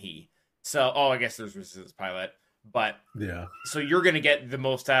 isn't he? So I guess there's Resistance pilot. But Yeah. so you're gonna get the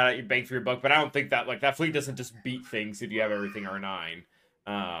most out of your bang for your buck, but I don't think that like that fleet doesn't just beat things if you have everything R9.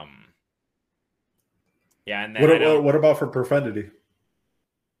 Yeah, and then What about for profundity?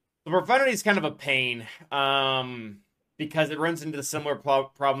 the profundity is kind of a pain because it runs into the similar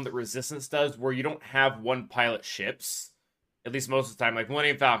problem that Resistance does, where you don't have one pilot ships, at least most of the time. Like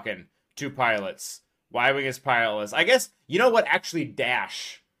Millennium Falcon, 2 pilots. Y-wing is pilotless. I guess you know what? Actually,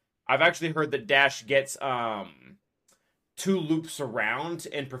 Dash. I've actually heard that Dash gets 2 loops around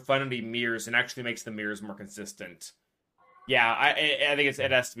and profundity mirrors, and actually makes the mirrors more consistent. Yeah, I think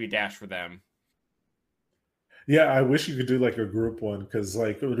it has to be Dash for them. Yeah, I wish you could do like a group one because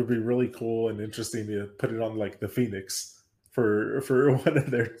like it would be really cool and interesting to put it on like the Phoenix for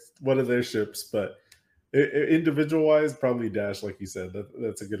one of their ships. But individual wise, probably Dash, like you said.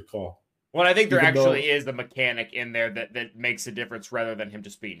 That's a good call. Well, I think there Even though actually is a mechanic in there that makes a difference rather than him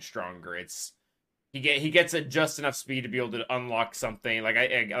just being stronger. It's he gets at just enough speed to be able to unlock something. Like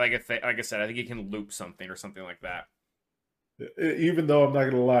I said, I think he can loop something or something like that. even though I'm not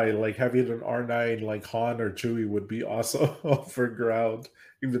gonna lie, like having an R9 like Han or Chewie would be awesome for ground,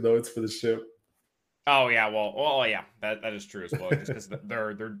 even though it's for the ship. Oh yeah, well yeah, that is true as well. Just because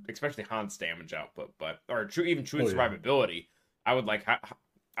they're especially Han's damage output, but or even Chewie Oh, yeah. survivability. I would like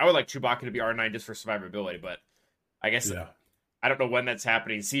Chewbacca to be R9 just for survivability, but I guess Yeah. I don't know when that's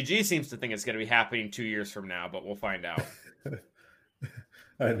happening. CG seems to think it's going to be happening 2 years from now, but we'll find out.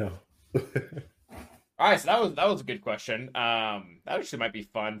 I know. All right, so that was a good question. That actually might be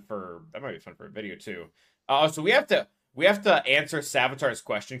fun for a video too. So we have to answer Savitar's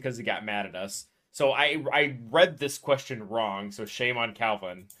question because he got mad at us. So I read this question wrong, so shame on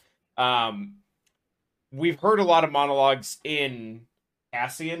Calvin. We've heard a lot of monologues in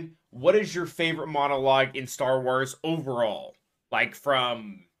Cassian. What is your favorite monologue in Star Wars overall? Like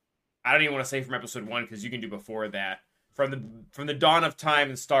from, I don't even want to say from episode 1 because you can do before that. From the dawn of time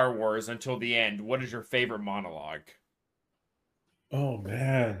in Star Wars until the end, what is your favorite monologue? Oh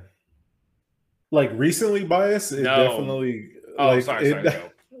man. Like recently biased, it No. definitely Sorry,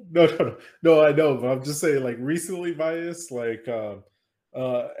 no, I know, but I'm just saying like recently biased, like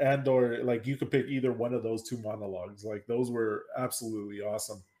Andor, like you could pick either one of those two monologues. Like those were absolutely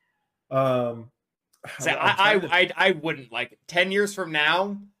awesome. I wouldn't, like 10 years from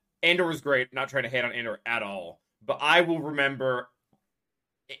now, Andor was great. Not trying to hate on Andor at all, but I will remember.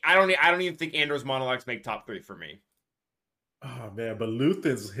 I don't even think Andor's monologues make top 3 for me. Oh man, but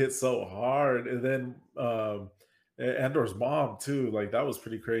Luthen's hit so hard, and then Andor's mom too. Like that was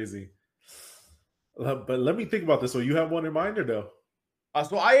pretty crazy. But let me think about this. So you have one in mind or no?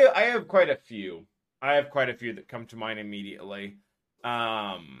 So I have quite a few. I have quite a few that come to mind immediately.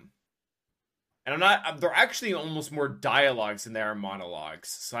 And they're actually almost more dialogues than they are monologues.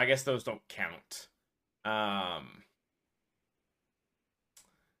 So I guess those don't count.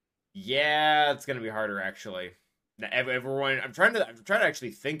 Yeah, it's going to be harder actually. Everyone, I'm trying to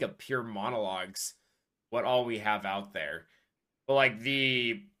actually think of pure monologues, what all we have out there. But like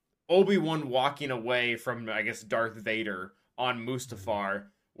the Obi-Wan walking away from, I guess, Darth Vader on Mustafar,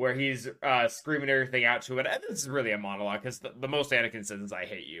 where he's screaming everything out to it. And this is really a monologue because the most Anakin says is "I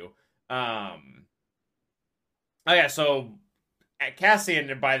hate you." Oh yeah, so at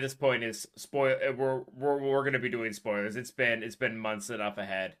Cassian by this point is spoil. We're gonna be doing spoilers. It's been months enough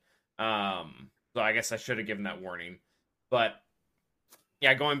ahead. So I guess I should have given that warning. But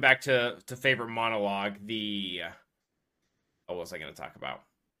yeah, going back to favorite monologue, what was I gonna talk about?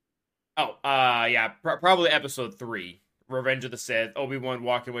 Probably episode 3, Revenge of the Sith. Obi-Wan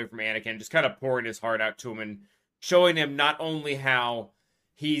walking away from Anakin, just kind of pouring his heart out to him and showing him not only how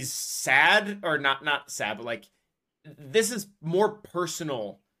he's sad, or not sad, but like this is more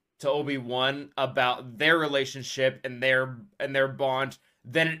personal to Obi-Wan about their relationship and their bond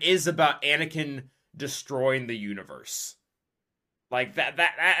than it is about Anakin destroying the universe. Like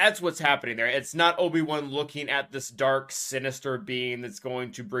that's what's happening there. It's not Obi-Wan looking at this dark, sinister being that's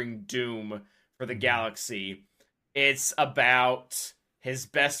going to bring doom for the galaxy. It's about his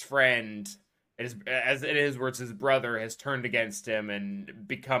best friend, as in his words, his brother has turned against him and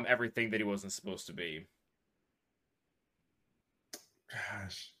become everything that he wasn't supposed to be.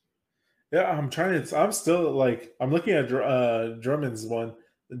 Gosh. Yeah, I'm still like, I'm looking at Drummond's one,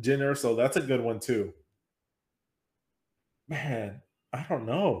 Jyn Erso. That's a good one too. Man, I don't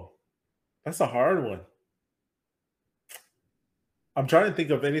know. That's a hard one. I'm trying to think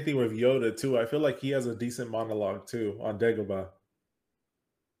of anything with Yoda too. I feel like he has a decent monologue too on Dagobah.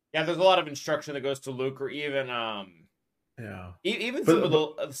 Yeah, there's a lot of instruction that goes to Luke, or even even some of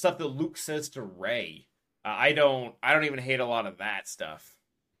the stuff that Luke says to Rey. I don't even hate a lot of that stuff.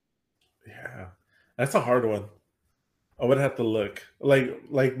 Yeah, that's a hard one. I would have to look.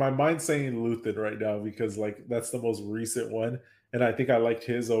 Like my mind's saying Luthen right now because like that's the most recent one, and I think I liked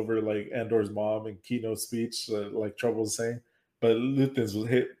his over like Andor's mom and keynote speech, like Trouble was saying. But Luthen's was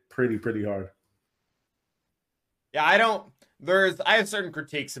hit pretty hard. Yeah, I have certain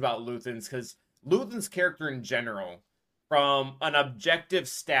critiques about Luthen's because Luthen's character in general, from an objective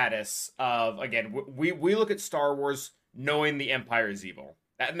status of, again, we look at Star Wars knowing the Empire is evil.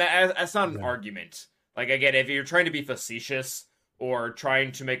 That's not an argument. Like, again, if you're trying to be facetious or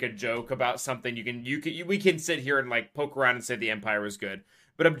trying to make a joke about something, we can sit here and like poke around and say the Empire is good.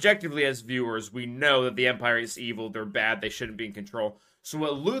 But objectively, as viewers, we know that the Empire is evil, they're bad, they shouldn't be in control. So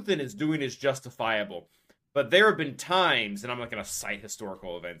what Luthen is doing is justifiable. But there have been times, and I'm not going to cite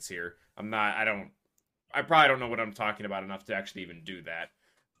historical events here. I probably don't know what I'm talking about enough to actually even do that.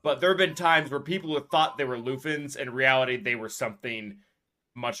 But there have been times where people have thought they were Luthens, and in reality, they were something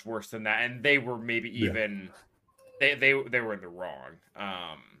much worse than that. And they were maybe even, they were in the wrong.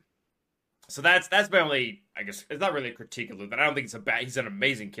 So that's my only, I guess, it's not really a critique of Luthen. I don't think he's an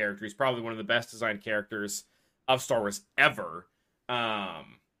amazing character. He's probably one of the best designed characters of Star Wars ever.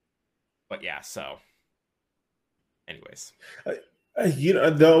 But yeah, so anyways.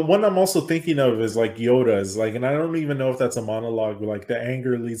 The one I'm also thinking of is like Yoda's, like, and I don't even know if that's a monologue, but like the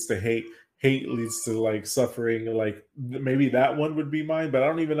anger leads to hate. hate leads to like suffering. Like maybe that one would be mine, but I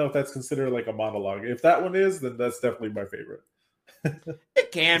don't even know if that's considered like a monologue. If that one is, then that's definitely my favorite.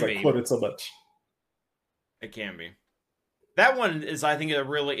 It can I be. quote it so much. It can be. That one is, I think, a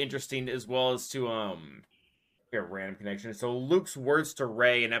really interesting as well as to a random connection. So Luke's words to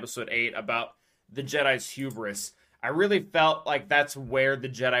Rey in Episode 8 about the Jedi's hubris. I really felt like that's where the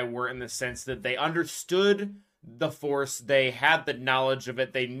Jedi were, in the sense that they understood the Force, they had the knowledge of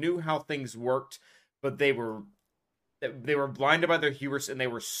it, they knew how things worked, but they were blinded by their hubris, and they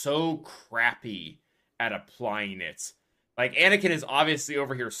were so crappy at applying it. Like, Anakin is obviously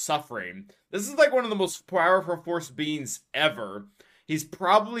over here suffering. This is like one of the most powerful Force beings ever. He's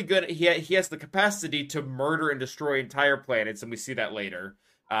probably good. He has the capacity to murder and destroy entire planets, and we see that later.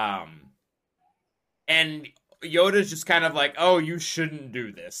 And Yoda's just kind of like, oh, you shouldn't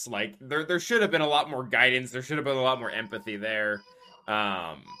do this. Like, there should have been a lot more guidance. There should have been a lot more empathy there.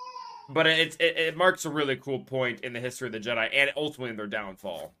 But it marks a really cool point in the history of the Jedi, and ultimately in their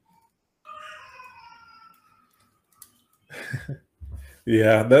downfall.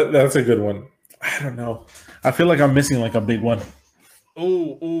 Yeah, that's a good one. I don't know. I feel like I'm missing like a big one.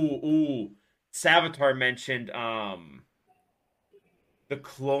 Ooh. Savitar mentioned the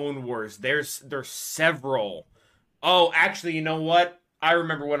Clone Wars. There's several. Oh, actually, you know what? I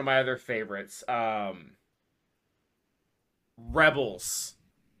remember one of my other favorites. Rebels.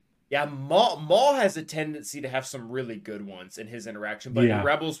 Yeah, Maul has a tendency to have some really good ones in his interaction. But in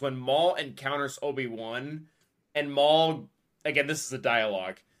Rebels, when Maul encounters Obi-Wan, and Maul, again, this is a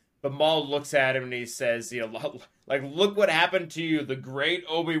dialogue, but Maul looks at him and he says, you know, like, look what happened to you. The great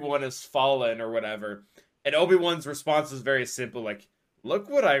Obi-Wan has fallen, or whatever. And Obi-Wan's response is very simple, like, look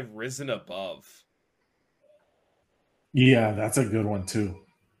what I've risen above. Yeah, that's a good one too.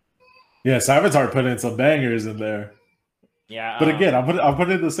 Yeah, Savitar put in some bangers in there. Yeah, but again, I'm put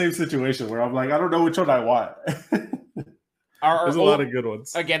in the same situation where I'm like, I don't know which one I want. There's a lot of good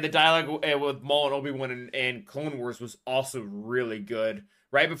ones. Again, the dialogue with Maul and Obi-Wan and Clone Wars was also really good.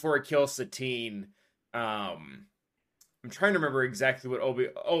 Right before he kills Satine, I'm trying to remember exactly what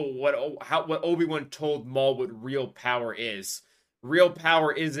Obi-Wan told Maul what real power is. Real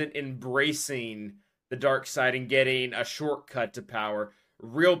power isn't embracing the dark side and getting a shortcut to power.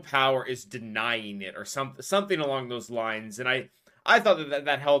 Real power is denying it, or something along those lines. And I thought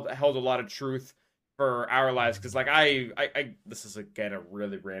that held a lot of truth for our lives, because like I this is again a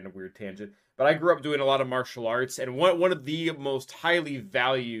really random weird tangent, but I grew up doing a lot of martial arts, and one of the most highly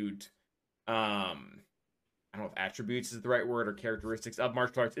valued I don't know if attributes is the right word or characteristics of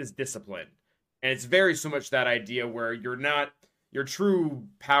martial arts is discipline. And it's very so much that idea where your true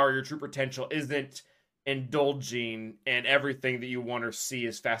power, your true potential isn't indulging in everything that you want to see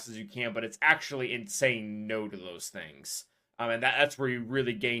as fast as you can, but it's actually in saying no to those things. And that's where you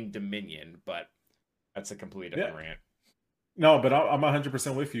really gain dominion, but that's a completely different rant. No, but I'm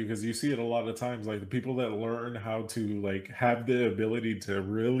 100% with you, because you see it a lot of times, like the people that learn how to like have the ability to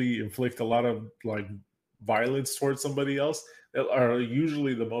really inflict a lot of like violence towards somebody else are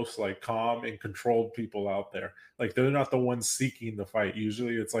usually the most like calm and controlled people out there. Like they're not the ones seeking the fight.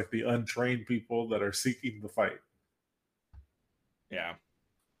 Usually it's like the untrained people that are seeking the fight. Yeah.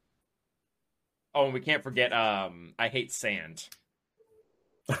 Oh, and we can't forget I hate sand.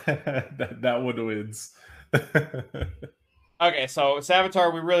 that one wins. Okay, so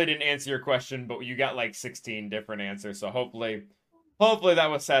Savitar, we really didn't answer your question, but you got like 16 different answers, so hopefully that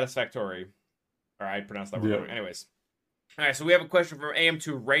was satisfactory. Or I pronounced that wrong. Anyways. All right, so we have a question from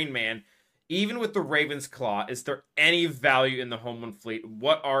AM2 Rainman. Even with the Raven's Claw, is there any value in the Homeland Fleet?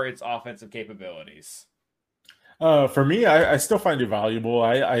 What are its offensive capabilities? For me, I still find it valuable.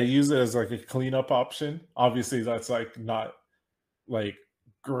 I use it as like a cleanup option. Obviously, that's like not like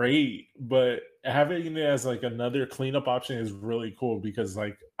great, but having it as like another cleanup option is really cool, because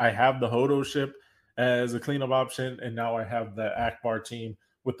like I have the Hodo ship as a cleanup option, and now I have the Akbar team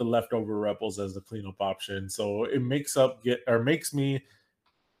with the leftover rebels as the cleanup option. So it makes me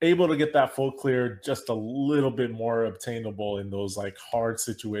able to get that full clear just a little bit more obtainable in those like hard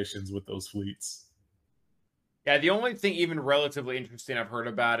situations with those fleets. Yeah, the only thing even relatively interesting I've heard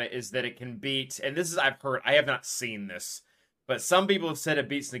about it is that it can beat, and this is I've heard, I have not seen this, but some people have said it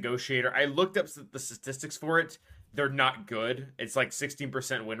beats Negotiator. I looked up the statistics for it. They're not good. It's like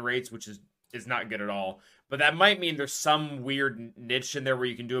 16% win rates, which is not good at all. But that might mean there's some weird niche in there where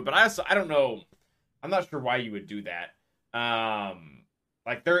you can do it. But I don't know. I'm not sure why you would do that.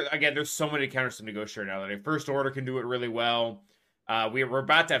 Like there's so many counters to Negotiator now. Like First Order can do it really well. We're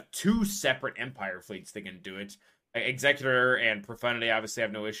about to have 2 separate Empire fleets that can do it. Executor and Profundity obviously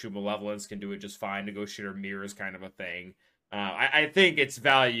have no issue. Malevolence can do it just fine. Negotiator mirrors kind of a thing. I think its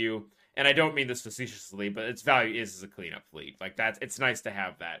value, and I don't mean this facetiously, but its value is as a cleanup fleet. Like it's nice to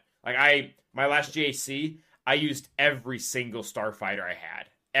have that. Like my last GAC, I used every single starfighter I had,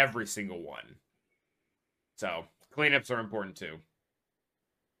 every single one. So cleanups are important too.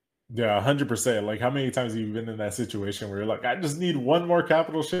 Yeah, 100%. Like, how many times have you been in that situation where you're like, I just need one more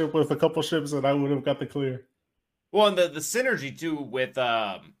capital ship with a couple ships and I would have got the clear? Well, and the synergy too with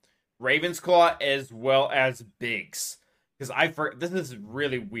Ravensclaw as well as Biggs, because this is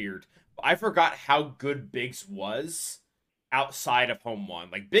really weird. I forgot how good Biggs was outside of Home 1.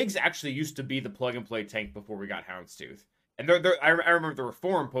 Like, Biggs actually used to be the plug and play tank before we got Houndstooth. And I remember there were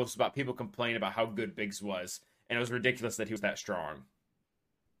forum posts about people complaining about how good Biggs was, and it was ridiculous that he was that strong.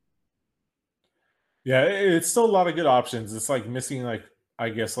 Yeah, it's still a lot of good options. It's like missing, like, I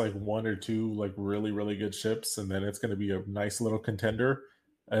guess, like one or two like really, really good ships, and then it's going to be a nice little contender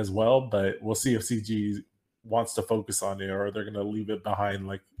as well. But we'll see if CG wants to focus on it, or they're going to leave it behind,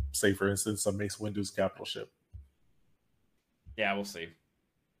 like, say, for instance, a Mace Windu's capital ship. Yeah, we'll see.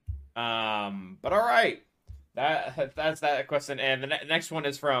 But all right. That's that question. And the next one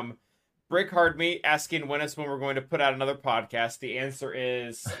is from Brick Hard Meat asking when we're going to put out another podcast. The answer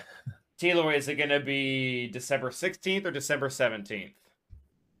is, Tilo, is it going to be December 16th or December 17th?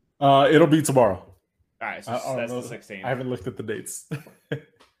 It'll be tomorrow. All right, so that's the 16th. I haven't looked at the dates.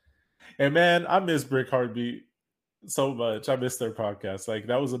 And man, I miss Brick Hard Meat so much. I miss their podcast. Like,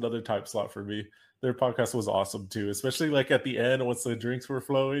 that was another type slot for me. Their podcast was awesome too, especially like at the end once the drinks were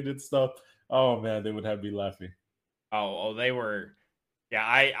flowing and stuff. Oh man, they would have me laughing. Oh, they were.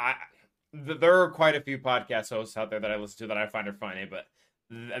 Yeah, there are quite a few podcast hosts out there that I listen to that I find are funny, but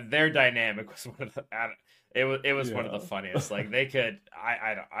their dynamic was one of the. It was one of the funniest. Like, they could.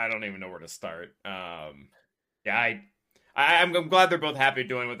 I don't even know where to start. Yeah, I'm glad they're both happy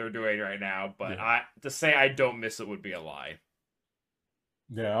doing what they're doing right now, but to say I don't miss it would be a lie.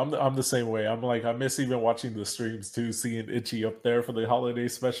 Yeah, I'm the same way. I'm like, I miss even watching the streams too, seeing Itchy up there for the holiday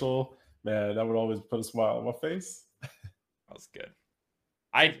special. Man, that would always put a smile on my face. That was good.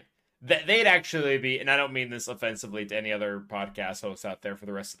 They'd actually be, and I don't mean this offensively to any other podcast hosts out there for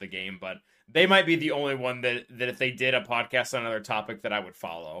the rest of the game, but they might be the only one that if they did a podcast on another topic that I would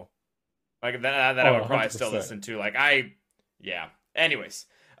follow. Like, that I would probably 100%. still listen to. Like, yeah. Anyways.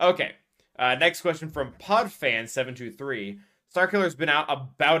 Okay. Next question from Podfan723. Starkiller's been out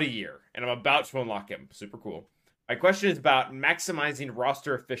about a year, and I'm about to unlock him. Super cool. My question is about maximizing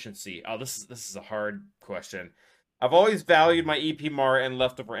roster efficiency. Oh, this is a hard question. I've always valued my EP Mara and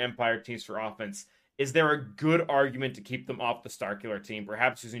leftover Empire teams for offense. Is there a good argument to keep them off the Starkiller team?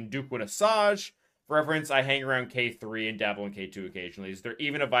 Perhaps using Duke and Asajj? For reference, I hang around K3 and dabble in K2 occasionally. Is there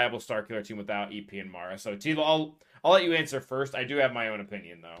even a viable Starkiller team without EP and Mara? So, Tilo, I'll let you answer first. I do have my own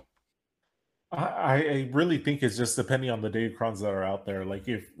opinion, though. I really think it's just depending on the Datacrons that are out there. Like,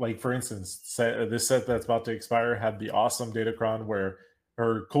 if, like, for instance, this set that's about to expire had the awesome Datacron where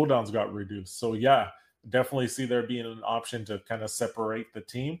her cooldowns got reduced. So yeah, definitely see there being an option to kind of separate the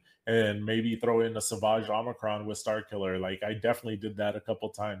team and maybe throw in a Savage Omicron with Starkiller. Like, I definitely did that a couple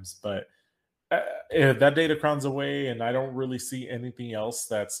times, but if that Datacron's away and I don't really see anything else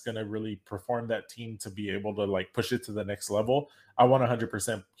that's going to really perform that team to be able to, like, push it to the next level, I want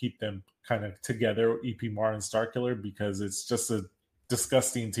 100% keep them kind of together, EP Mar and Starkiller, because it's just a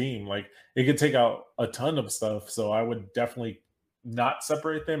disgusting team. Like, it could take out a ton of stuff, so I would definitely not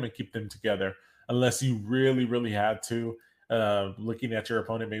separate them and keep them together unless you really, really had to. Looking at your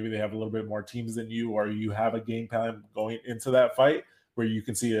opponent, maybe they have a little bit more teams than you, or you have a game plan going into that fight where you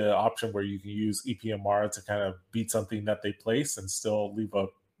can see an option where you can use EPMR to kind of beat something that they place and still leave a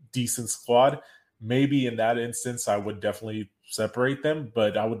decent squad. Maybe in that instance, I would definitely separate them,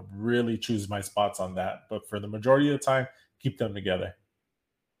 but I would really choose my spots on that. But for the majority of the time, keep them together.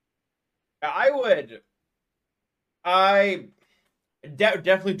 I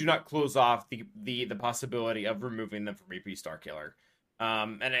definitely do not close off the possibility of removing them from EP Starkiller.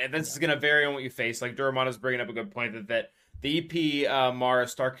 And this is going to vary on what you face. Like, Duramon is bringing up a good point that the EP Mara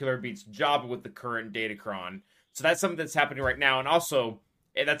Starkiller beats Jabba with the current Datacron. So that's something that's happening right now. And also,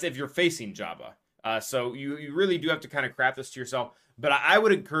 that's if you're facing Jabba. So you really do have to kind of craft this to yourself. But I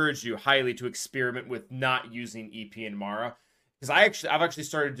would encourage you highly to experiment with not using EP and Mara. Because I've actually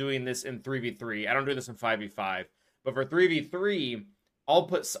started doing this in 3v3. I don't do this in 5v5. But for 3v3, I'll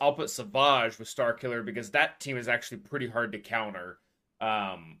put Savage with Starkiller because that team is actually pretty hard to counter.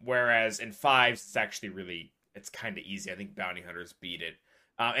 Whereas in 5s, it's actually it's kind of easy. I think Bounty Hunters beat it.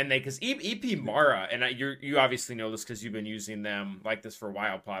 Because EP Mara, and you obviously know this because you've been using them like this for a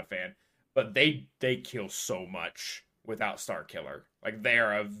while, Podfan, but they kill so much without Starkiller. Like, they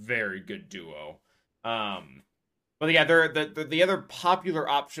are a very good duo. But yeah, the other popular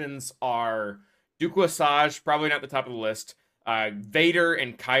options are Dooku Asajj, probably not the top of the list. Vader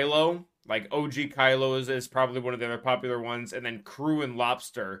and Kylo, like OG Kylo is probably one of the other popular ones, and then Crew and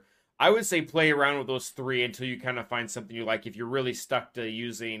Lobster. I would say play around with those three until you kind of find something you like. If you're really stuck to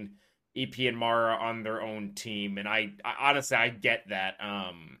using EP and Mara on their own team, and I honestly I get that.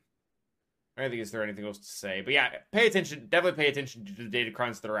 I don't think is there anything else to say, but yeah, definitely pay attention to the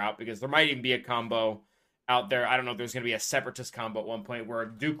Datacrons that are out because there might even be a combo out there. I don't know if there's going to be a Separatist combo at one point where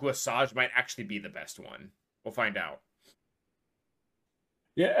Dooku Asajj might actually be the best one. We'll find out.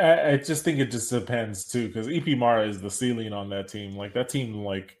 Yeah, I just think it just depends too, because EP Mara is the ceiling on that team. Like that team,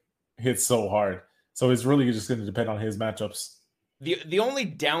 like hits so hard, so it's really just going to depend on his matchups. The only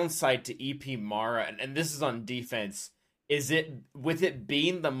downside to EP Mara, and this is on defense, is it with it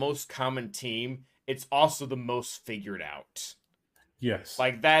being the most common team, it's also the most figured out. Yes,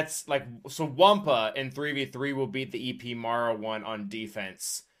 like that's like so Wampa in 3v3 will beat the EP Mara one on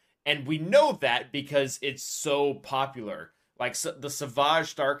defense, and we know that because it's so popular. Like the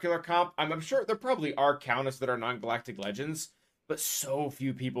Savage Starkiller comp, I'm sure there probably are counters that are non-galactic legends, but so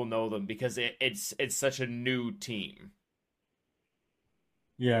few people know them because it's such a new team.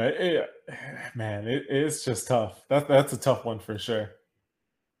 Yeah, man, it's just tough. That's a tough one for sure.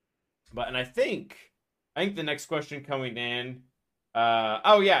 And I think the next question coming in.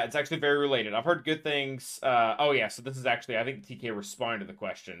 Oh yeah, it's actually very related. I've heard good things. Oh yeah, so this is actually I think TK responded to the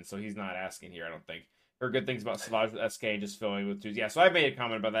question, so he's not asking here. I don't think. Heard good things about Savage with SK and just filling with twos. Yeah, so I made a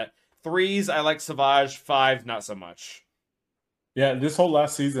comment about that. 3s, I like Savage. 5, not so much. Yeah, this whole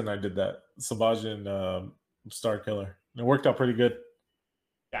last season I did that. Savage and Starkiller. It worked out pretty good.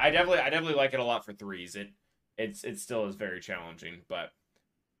 Yeah, I definitely like it a lot for 3s. It still is very challenging, but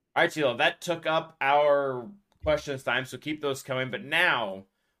all right, Tilo, that took up our questions time, so keep those coming. But now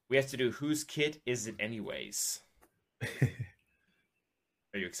we have to do whose kit is it anyways?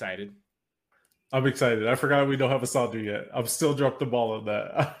 Are you excited? I'm excited. I forgot we don't have a Sandra yet. I'm still dropped the ball on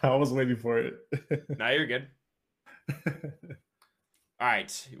that. I was waiting for it. Now you're good. All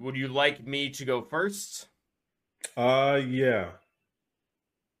right. Would you like me to go first? Yeah.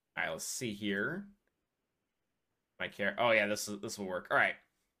 All right, let's see here. My care. Oh yeah, this will work. All right.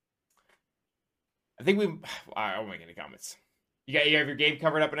 I think I won't make any comments. You have your game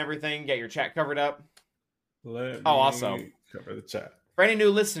covered up and everything. You got your chat covered up. Awesome. Cover the chat. For any new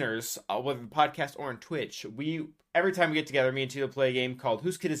listeners, whether the podcast or on Twitch, every time we get together, me and Tito play a game called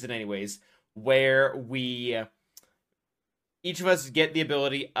Whose Kid Is It Anyways, where we each of us get the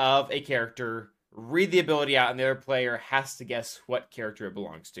ability of a character, read the ability out, and the other player has to guess what character it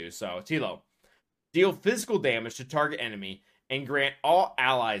belongs to. So, Tilo, deal physical damage to target enemy and grant all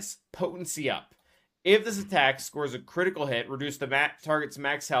allies potency up. If this attack scores a critical hit, reduce the target's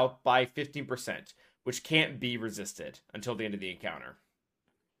max health by 15%, which can't be resisted until the end of the encounter.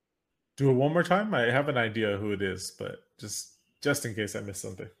 Do it one more time. I have an idea who it is, but just in case I missed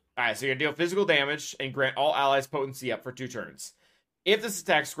something. All right, so you're going to deal physical damage and grant all allies potency up for 2 turns. If this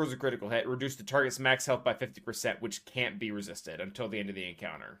attack scores a critical hit, reduce the target's max health by 50%, which can't be resisted until the end of the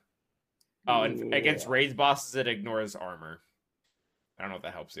encounter. Oh, and against raids bosses, it ignores armor. I don't know if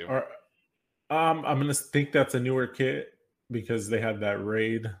that helps you. I'm going to think that's a newer kit because they had that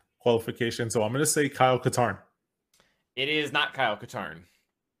raid qualification. So I'm going to say Kyle Katarn. It is not Kyle Katarn.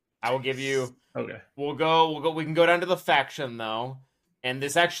 I will give you. Okay. We'll go. We can go down to the faction though, and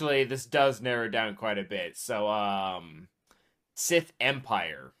this does narrow it down quite a bit. So, Sith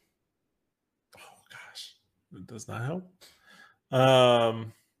Empire. Oh gosh, that does not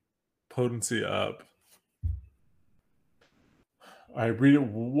help. Potency up. I read it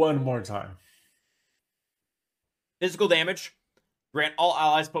one more time. Physical damage. Grant all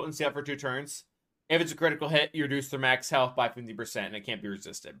allies potency up for 2 turns. If it's a critical hit, you reduce their max health by 50%, and it can't be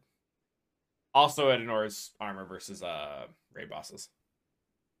resisted. Also, it ignores armor versus raid bosses.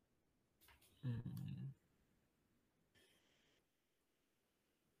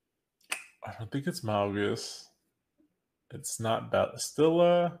 I don't think it's Malgus. It's not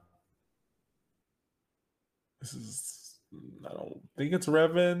Ballistilla. I don't think it's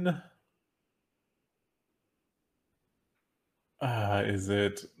Revan. Is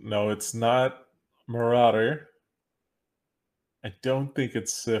it? No, it's not Marauder. I don't think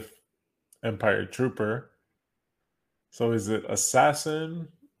it's Sith Empire Trooper. So is it Assassin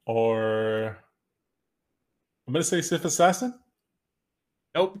or... I'm going to say Sith Assassin?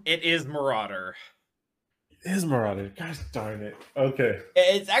 Nope, it is Marauder. It is Marauder. Gosh darn it. Okay.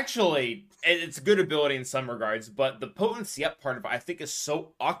 It's a good ability in some regards, but the potency up part of it I think is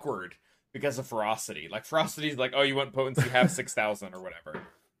so awkward because of ferocity. Like ferocity is like, oh, you want potency, have 6,000 or whatever.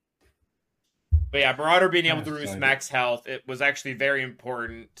 But yeah, Marauder being able to That's reduce exciting. max health, it was actually very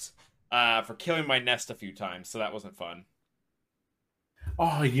important for killing my nest a few times, so that wasn't fun.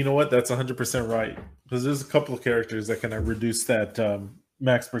 Oh, you know what? That's 100% right. Because there's a couple of characters that can reduce that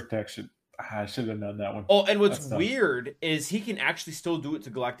max protection. I should have known that one. Oh, and what's That's dumb. weird is he can actually still do it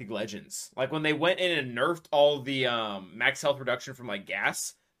to Galactic Legends. Like when they went in and nerfed all the max health reduction from like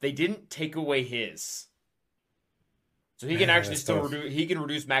gas, they didn't take away his. So he can Man, actually that's still tough.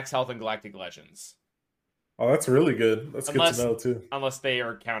 reduce max health in Galactic Legends. Oh, that's really good. That's Unless- good to know too. Unless they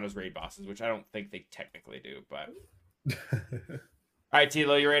are count as raid bosses, which I don't think they technically do, but all right,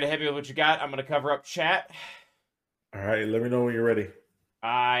 Tilo, you ready to hit me with what you got? I'm gonna cover up chat. All right, let me know when you're ready.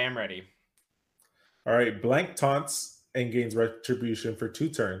 I am ready. All right, blank taunts and gains retribution for 2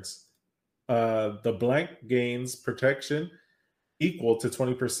 turns. The blank gains protection equal to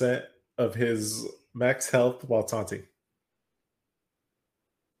 20% of his max health while taunting.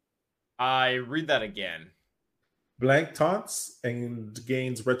 I read that again. Blank taunts and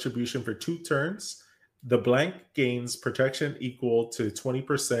gains retribution for 2 turns. The blank gains protection equal to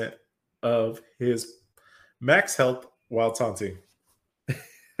 20% of his max health while taunting.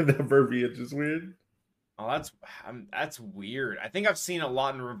 The verbiage is weird. Oh, that's weird. I think I've seen a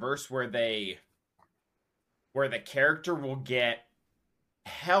lot in reverse where the character will get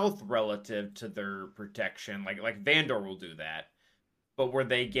health relative to their protection, like Vandor will do that, but where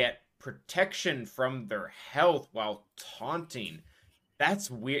they get protection from their health while taunting. That's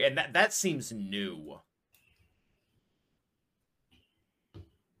weird, and that seems new.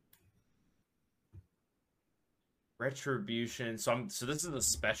 Retribution. So this is a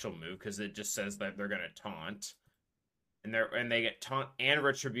special move because it just says that they're gonna taunt, and they get taunt and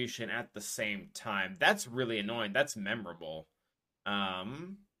retribution at the same time. That's really annoying. That's memorable.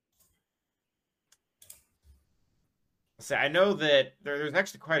 See, I know that there's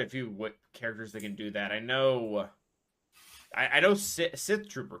actually quite a few characters that can do that. I know Sith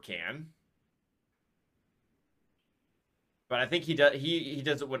Trooper can, but I think he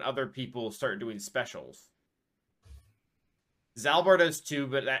does it when other people start doing specials. Zalbar does too,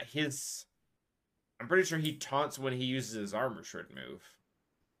 but I'm pretty sure he taunts when he uses his armor shred move.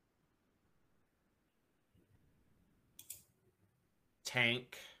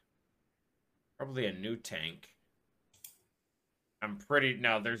 Tank. Probably a new tank.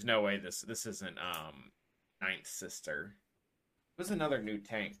 No, there's no way this isn't Ninth Sister. What's another new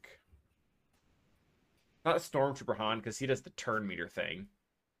tank? Not Stormtrooper Han, because he does the turn meter thing.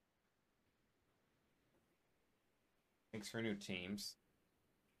 Thanks for new teams.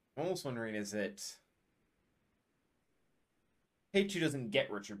 I'm almost wondering, is it... K2 doesn't get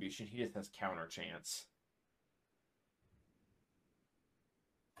retribution, he just has counter chance.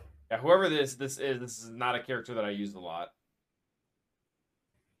 Yeah, whoever this is not a character that I use a lot.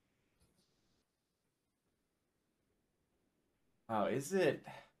 Oh, is it?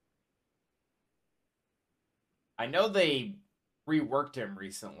 I know they reworked him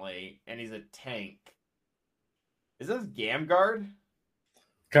recently, and he's a tank. Is this Gamguard?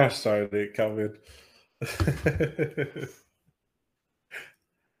 Gosh, sorry, Calvin.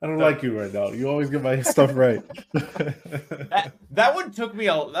 I don't like you right now. You always get my stuff right. That one took me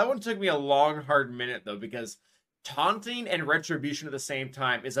a long, hard minute though, because taunting and retribution at the same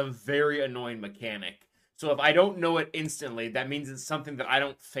time is a very annoying mechanic. So if I don't know it instantly, that means it's something that I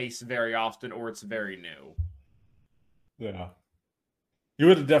don't face very often, or it's very new. Yeah, you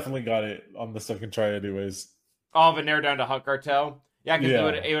would have definitely got it on the second try, anyways. Oh, but narrowed down to Hutt Cartel. Yeah, because Yeah.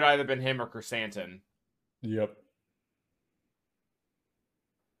 it would either been him or Chrysanthemum. Yep.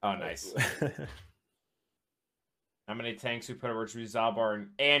 Oh, nice. How many tanks we put over to Zalbar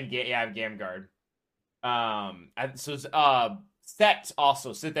and Gamguard?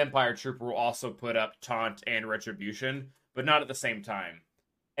 Sith Empire Trooper will also put up taunt and retribution, but not at the same time.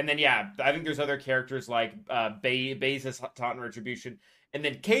 And then I think there's other characters like Baze has taunt and retribution, and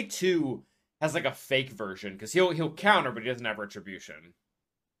then K2 has like a fake version because he'll counter, but he doesn't have retribution.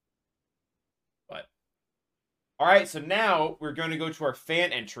 But all right, so now we're going to go to our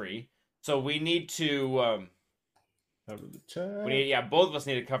fan entry. So we need to Cover the chat. both of us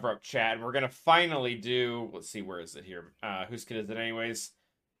need to cover up chat, and we're gonna finally do. Let's see, where is it here? Whose kid is it, anyways?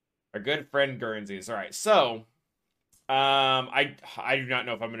 Our good friend Guernsey's. All right, so I do not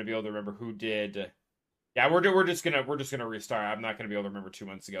know if I'm gonna be able to remember who did. Yeah, we're just gonna restart. I'm not gonna be able to remember 2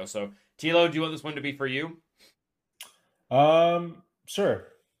 months ago. So Tilo, do you want this one to be for you? Sure.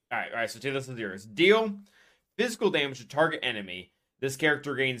 All right. So Tilo, this is yours. Deal physical damage to target enemy. This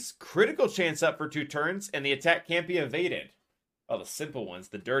character gains critical chance up for 2 turns, and the attack can't be evaded. Oh, the simple ones,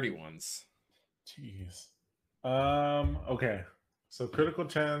 the dirty ones. Jeez. Okay. So critical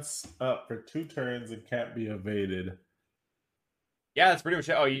chance up for 2 turns and can't be evaded. Yeah, that's pretty much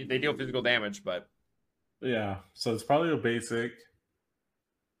it. Oh, they deal physical damage, but Yeah, so it's probably a basic.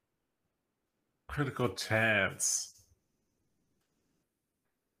 Critical chance.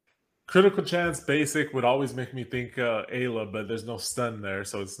 Critical chance basic would always make me think Ayla, but there's no stun there,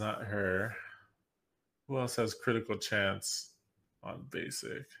 so it's not her. Who else has critical chance on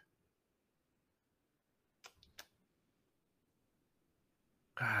basic?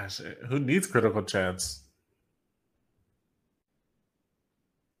 Gosh, who needs critical chance?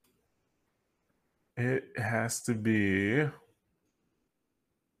 It has to be.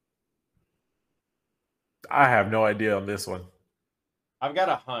 I have no idea on this one. I've got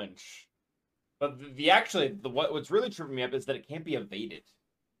a hunch. But what's really tripping me up is that it can't be evaded.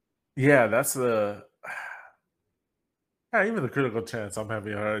 Yeah, that's the. Yeah, even the critical chance, I'm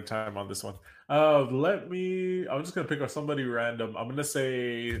having a hard time on this one. I'm just gonna pick up somebody random. I'm gonna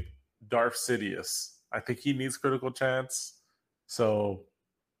say Darth Sidious. I think he needs critical chance. So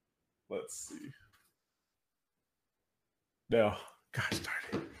let's see. No, gosh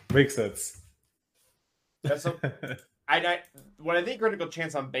darn it, makes sense. That's so, when I think critical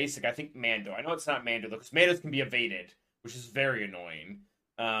chance on basic, I think Mando. I know it's not Mando though, because Mandos can be evaded, which is very annoying.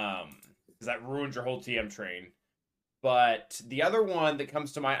 Because that ruins your whole TM train. But the other one that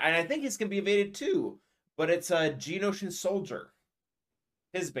comes to mind, and I think it's going to be evaded too, but it's a Geonosian Soldier.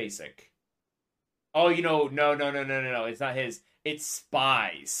 His basic. Oh, no. It's not his. It's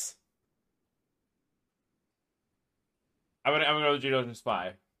Spies. I'm gonna go with Geonosian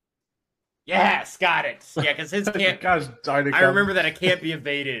Spy. Yes, got it. Yeah, because his can't. Gosh darn it! I remember that it can't be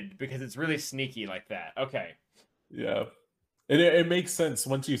evaded because it's really sneaky like that. Okay. Yeah, it makes sense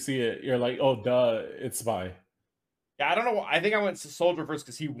once you see it. You're like, oh, duh, it's Spy. Yeah, I don't know. I think I went to Soldier first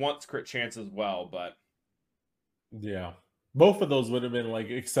because he wants crit chance as well, but yeah, both of those would have been like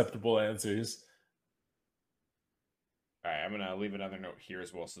acceptable answers. All right, I'm gonna leave another note here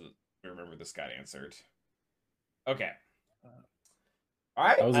as well so that we remember this got answered. Okay. All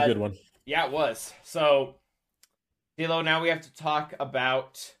right. That was a good one. Yeah, it was. So, Dilo, now we have to talk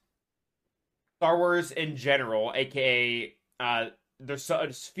about Star Wars in general, aka there's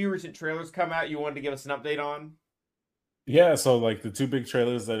a few recent trailers come out you wanted to give us an update on. Yeah, so like the 2 big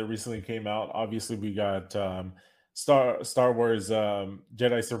trailers that recently came out. Obviously, we got Star Wars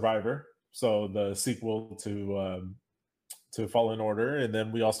Jedi Survivor, so the sequel to Fallen Order, and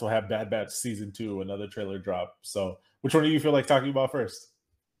then we also have Bad Batch Season 2, another trailer drop. So, which one do you feel like talking about first?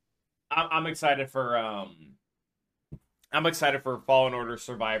 I'm excited for Fallen Order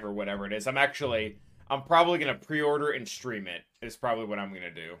Survivor, whatever it is. I'm probably gonna pre-order and stream it. Is probably what I'm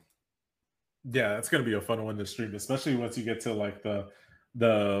gonna do. Yeah, that's gonna be a fun one to stream, especially once you get to like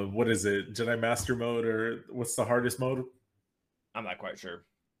the what is it, Jedi Master mode, or what's the hardest mode? I'm not quite sure.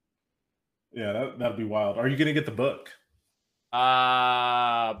 Yeah, that'll be wild. Are you gonna get the book?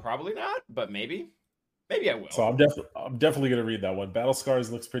 Probably not, but maybe I will. So I'm definitely gonna read that one. Battle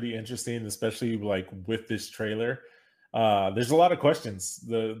Scars looks pretty interesting, especially like with this trailer. There's a lot of questions.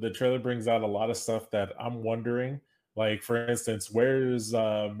 The trailer brings out a lot of stuff that I'm wondering. Like, for instance, where's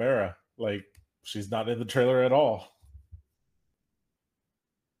Mara? Like, she's not in the trailer at all.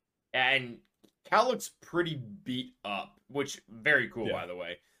 And Cal looks pretty beat up, which very cool, by the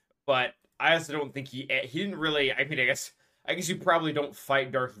way. But I also don't think he didn't really. I mean, I guess you probably don't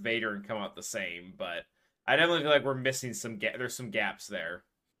fight Darth Vader and come out the same, but I definitely feel like we're missing there's some gaps there.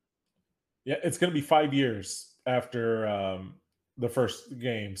 Yeah, it's gonna be 5 years after the first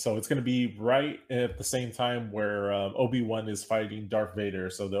game, so it's gonna be right at the same time where Obi-Wan is fighting Darth Vader.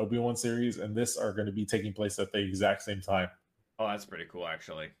 So the Obi-Wan series and this are going to be taking place at the exact same time. Oh, that's pretty cool,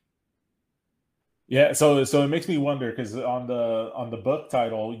 actually. Yeah, so it makes me wonder because on the book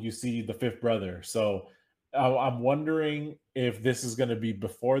title you see the 5th brother. So I'm wondering if this is going to be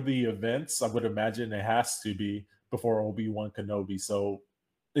before the events. I would imagine it has to be before Obi-Wan Kenobi. So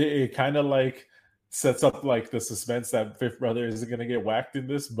it kind of like sets up like the suspense that 5th brother isn't going to get whacked in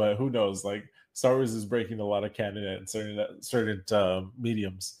this, but who knows? Like, Star Wars is breaking a lot of canon at certain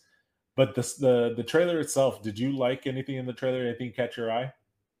mediums. But the trailer itself, did you like anything in the trailer? Anything catch your eye?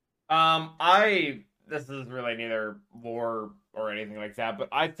 This is really neither lore or anything like that, but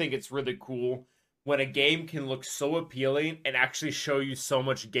I think it's really cool when a game can look so appealing and actually show you so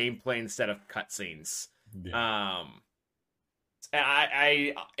much gameplay instead of cutscenes. Yeah.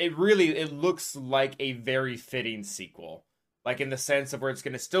 And it looks like a very fitting sequel, like in the sense of where it's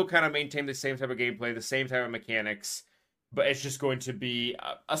going to still kind of maintain the same type of gameplay, the same type of mechanics, but it's just going to be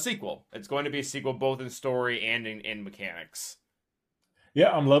a sequel. It's going to be a sequel both in story and in mechanics.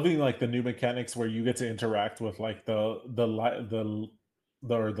 Yeah, I'm loving like the new mechanics where you get to interact with like the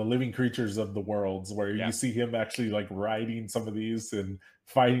living creatures of the worlds, where you Yeah. see him actually like riding some of these and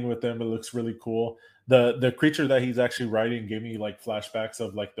fighting with them. It looks really cool. The creature that he's actually riding gave me like flashbacks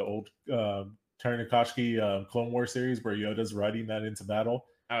of like the old Taranakashi Clone War series where Yoda's riding that into battle.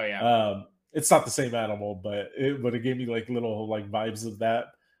 Oh yeah. It's not the same animal, but it gave me like little like vibes of that.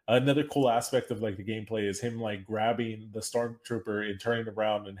 Another cool aspect of like the gameplay is him like grabbing the stormtrooper and turning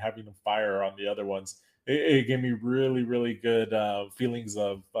around and having him fire on the other ones. It gave me really really good feelings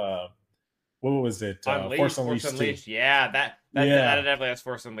of what was it? Force Force Unleashed 2. Unleashed. Yeah, that Yeah, definitely has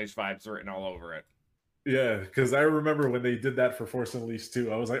Force Unleashed vibes written all over it. yeah, because I remember when they did that for Force Unleashed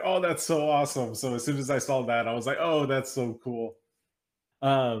 2, I was like, oh, that's so awesome. So as soon as I saw that, I was like, oh, that's so cool.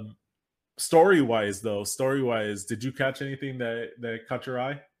 Um, story wise, did you catch anything that caught your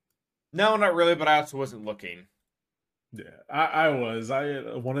eye? No, not really, but I also wasn't looking. Yeah, I was.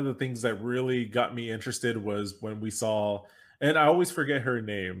 One of the things that really got me interested was when we saw, and I always forget her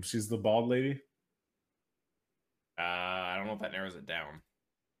name. She's the bald lady. I don't know if that narrows it down.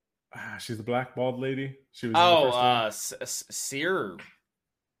 She's the black bald lady. She was in the Oh, first one. Seer,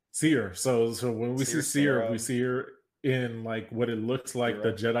 Seer. So when we see Seer Seer, Sarah, we see her in like what it looks like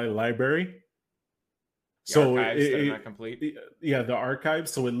the Kira. Jedi library. The So archives that are not complete. yeah, the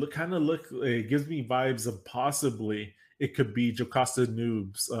archives. So kind of it gives me vibes of possibly it could be Jocasta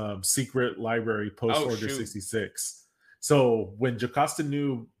Noob's secret library post Oh Order shoot. 66. So when Jocasta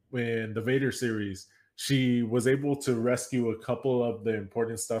Noob in the Vader series, she was able to rescue a couple of the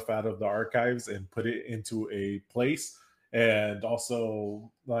important stuff out of the archives and put it into a place, and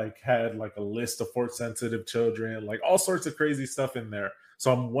also like had like a list of force sensitive children, like all sorts of crazy stuff in there.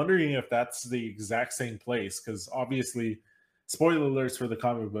 So I'm wondering if that's the exact same place, because obviously, spoiler alerts for the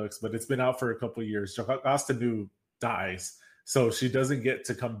comic books, but it's been out for a couple of years. Jocasta Nu dies, so she doesn't get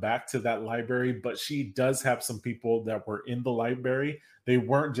to come back to that library, but she does have some people that were in the library. They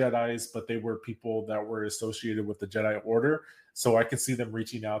weren't Jedi's, but they were people that were associated with the Jedi Order. So I can see them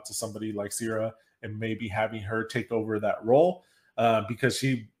reaching out to somebody like Sierra and maybe having her take over that role, because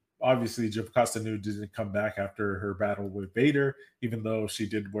she obviously Jocasta Nu didn't come back after her battle with Vader, even though she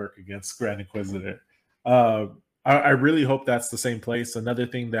did work against Grand Inquisitor. I really hope that's the same place. Another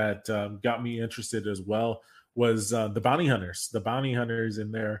thing that got me interested as well was the bounty hunters. The bounty hunters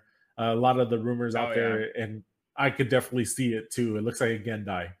in there. A lot of the rumors Oh out yeah. there, and I could definitely see it too. It looks like a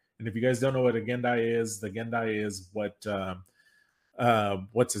Gendai. And if you guys don't know what a Gendai is, the Gendai is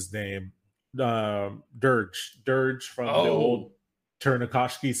what's his name? Dirge from the old Oh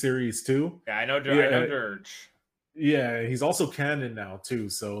Turnikoshki series too. yeah, I know. I know Yeah, Dirge. yeah, he's also canon now too.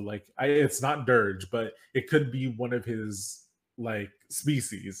 So like, it's not Dirge, but it could be one of his like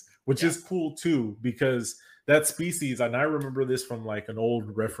species, which Yeah. is cool too because that species. And I remember this from like an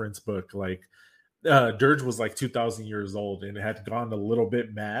old reference book. Like, Dirge was like 2,000 years old and it had gone a little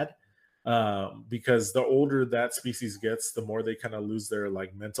bit mad, because the older that species gets, the more they kind of lose their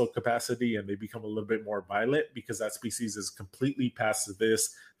like mental capacity and they become a little bit more violent because that species is completely past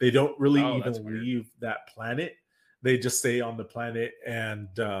this. They don't really Oh, even that's weird. leave that planet. They just stay on the planet and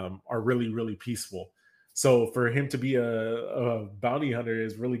are really, really peaceful. So for him to be a bounty hunter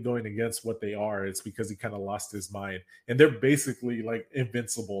is really going against what they are. It's because he kind of lost his mind, and they're basically like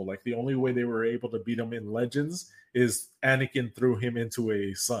invincible. Like the only way they were able to beat him in Legends is Anakin threw him into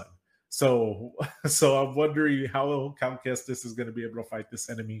a sun. So, so I'm wondering how Count Kestis is going to be able to fight this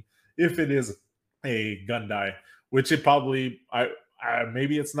enemy if it is a Gundai, which it probably,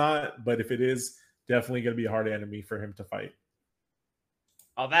 maybe it's not, but if it is, definitely going to be a hard enemy for him to fight.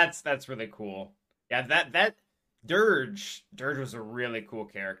 Oh, that's really cool. Yeah, that Dirge was a really cool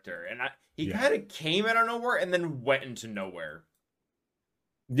character, and he Yeah. kind of came out of nowhere and then went into nowhere.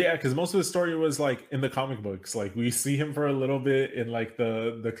 Yeah, because most of the story was like in the comic books. Like we see him for a little bit in like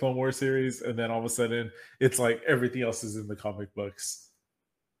the Clone War series, and then all of a sudden it's like everything else is in the comic books.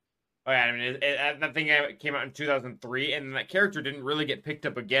 Oh yeah, I mean that thing came out in 2003, and that character didn't really get picked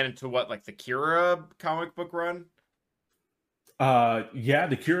up again until what, like the Kira comic book run. Yeah,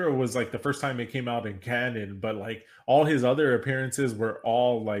 the Cura was like the first time it came out in canon, but like all his other appearances were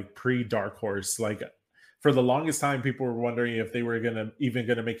all like pre Dark Horse. Like for the longest time, people were wondering if they were gonna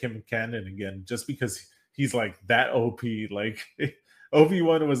make him canon again, just because he's like that OP. Like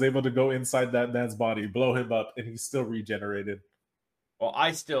Obi-Wan was able to go inside that man's body, blow him up, and he's still regenerated. Well,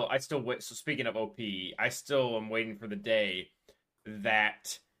 I still wait. So speaking of OP, I still am waiting for the day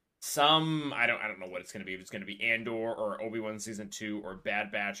that I don't know what it's going to be. If it's going to be Andor or Obi-Wan season 2 or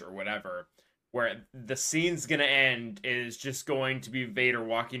Bad Batch or whatever, where the scene's going to end is just going to be Vader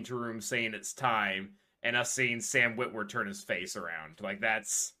walking to a room saying it's time, and us seeing Sam Witwer turn his face around. Like that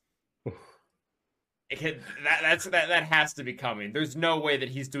has to be coming. There's no way that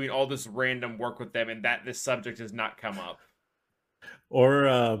he's doing all this random work with them and that this subject has not come up.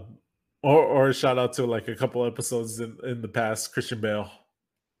 Or shout out to like a couple episodes in the past, Christian Bale.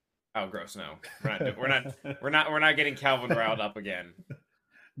 Oh, gross! No, we're not getting Calvin riled up again.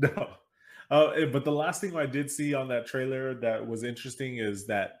 No. But the last thing I did see on that trailer that was interesting is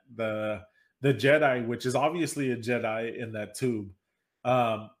that the Jedi, which is obviously a Jedi in that tube,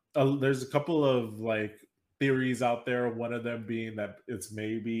 there's a couple of like theories out there. One of them being that it's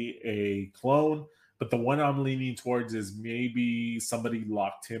maybe a clone, but the one I'm leaning towards is maybe somebody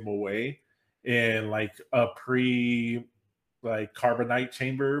locked him away in like a carbonite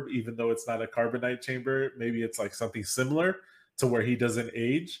chamber, even though it's not a carbonite chamber. Maybe it's like something similar to where he doesn't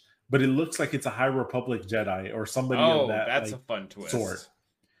age, but it looks like it's a High Republic Jedi or somebody of that. That's like, a fun twist. Sort.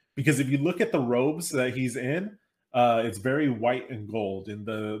 Because if you look at the robes that he's in, it's very white and gold. In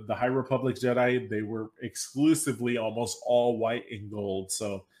the High Republic Jedi, they were exclusively almost all white and gold.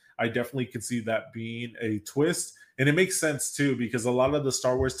 So I definitely could see that being a twist. And it makes sense too, because a lot of the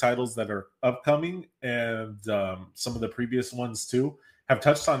Star Wars titles that are upcoming and some of the previous ones too have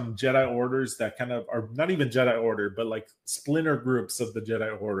touched on Jedi orders that kind of are not even Jedi Order, but like splinter groups of the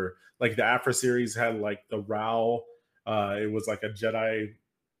Jedi Order. Like the Afra series had like the Rao. It was like a Jedi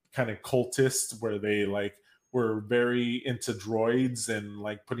kind of cultist where they like were very into droids and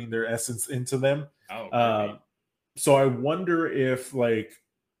like putting their essence into them. So I wonder if like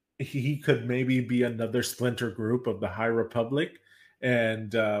he could maybe be another splinter group of the High Republic,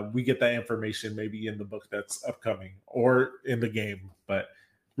 and we get that information maybe in the book that's upcoming or in the game. But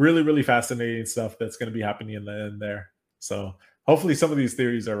really, really fascinating stuff that's going to be happening in the end there. So hopefully some of these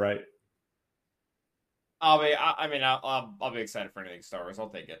theories are right. I'll be excited for anything Star Wars. I'll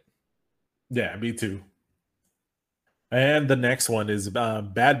take it. Yeah, me too. And the next one is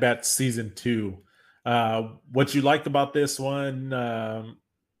Bad Batch Season 2. What you liked about this one?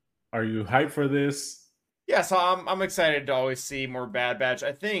 Are you hyped for this? Yeah, so I'm excited to always see more Bad Batch.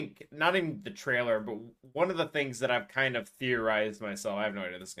 I think, not in the trailer, but one of the things that I've kind of theorized myself, I have no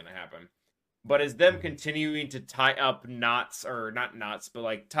idea this is going to happen, but is them continuing to tie up knots, or not knots, but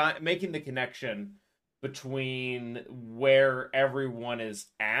like making the connection between where everyone is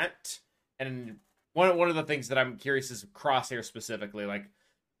at. And one of the things that I'm curious is Crosshair specifically. Like,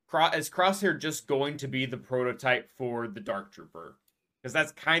 is Crosshair just going to be the prototype for the Dark Trooper? Because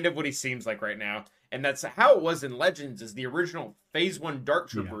that's kind of what he seems like right now. And that's how it was in Legends, is the original Phase 1 Dark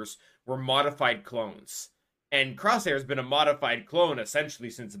Troopers were modified clones. And Crosshair has been a modified clone essentially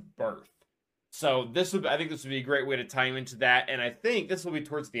since birth. So I think this would be a great way to tie him into that. And I think this will be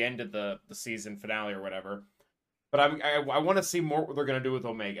towards the end of the season finale or whatever. But I want to see more what they're going to do with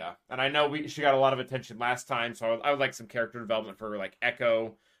Omega. And I know she got a lot of attention last time, so I would like some character development for like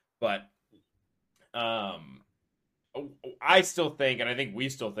Echo. But I still think, and I think we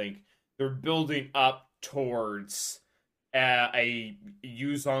still think, they're building up towards a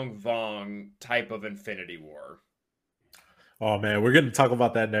Yuzong Vong type of Infinity War. Oh man, we're going to talk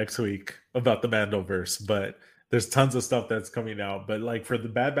about that next week, about the Mandoverse, but there's tons of stuff that's coming out. But like for the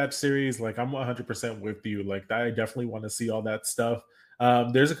Bad Batch series, like I'm 100% with you. Like I definitely want to see all that stuff.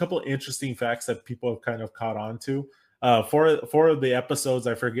 There's a couple of interesting facts that people have kind of caught on to. For the episodes,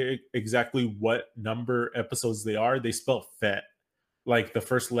 I forget exactly what number episodes they are. They spell Fett, like the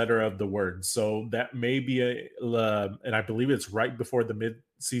first letter of the word. So that may be and I believe it's right before the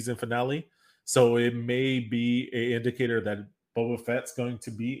mid-season finale. So it may be an indicator that Boba Fett's going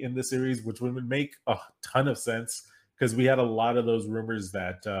to be in the series, which would make a ton of sense because we had a lot of those rumors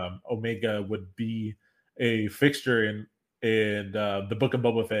that Omega would be a fixture in the Book of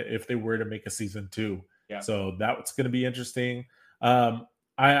Boba Fett if they were to make a season 2. Yeah. So that's going to be interesting.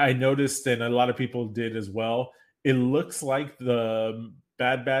 I noticed, and a lot of people did as well, it looks like the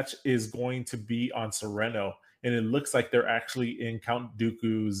Bad Batch is going to be on Sereno, and it looks like they're actually in Count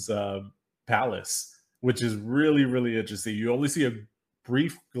Dooku's palace, which is really, really interesting. You only see a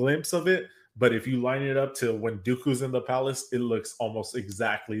brief glimpse of it, but if you line it up to when Dooku's in the palace, it looks almost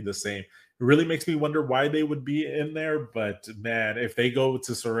exactly the same. It really makes me wonder why they would be in there, but man, if they go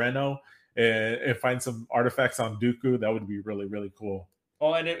to Sereno and find some artifacts on Dooku, that would be really, really cool.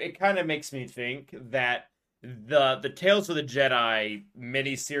 Well, and it kind of makes me think that the Tales of the Jedi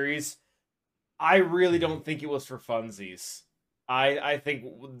miniseries, I really don't think it was for funsies. I think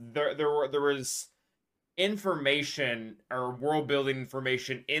there was information or world building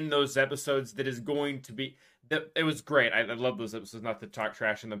information in those episodes that is going to be that it was great. I love those episodes, not to talk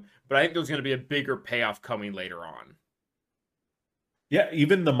trash in them, but I think there's going to be a bigger payoff coming later on. Yeah,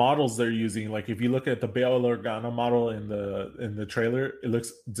 even the models they're using, like if you look at the Bail Organa model in the trailer, it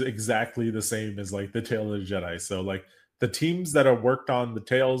looks exactly the same as like the Tail of the Jedi. So like the teams that have worked on the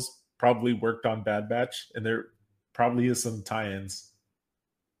Tails probably worked on Bad Batch, and there probably is some tie-ins.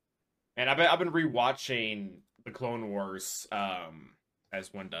 And I've been rewatching the Clone Wars,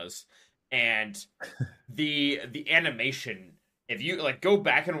 as one does, and the animation. If you like go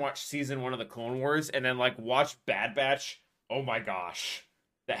back and watch season 1 of the Clone Wars, and then like watch Bad Batch, oh my gosh,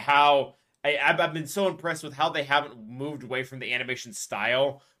 that how I've been so impressed with how they haven't moved away from the animation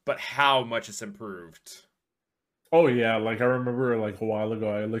style, but how much it's improved. Oh yeah, like I remember like a while ago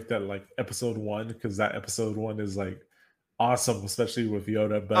I looked at like episode 1 because that episode 1 is like awesome, especially with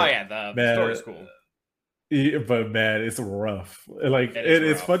Yoda. Oh But yeah, the man, story's cool. but man, it's rough. Like It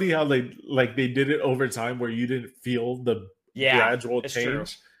is it's rough. funny how they did it over time where you didn't feel the Yeah, gradual it's true.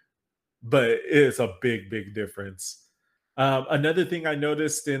 change, but it's a big difference. Another thing I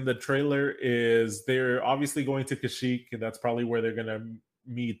noticed in the trailer is they're obviously going to Kashyyyk, and that's probably where they're gonna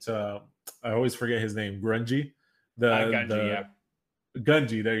meet. I always forget his name, Grungy, Gunji, yeah. the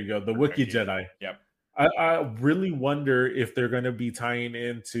Gunji. There you go, the Wookiee Gunji. Jedi. Yep. I really wonder if they're going to be tying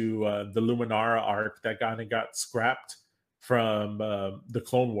into the Luminara arc that kind of got scrapped from the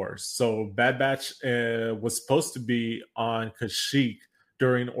Clone Wars. So Bad Batch was supposed to be on Kashyyyk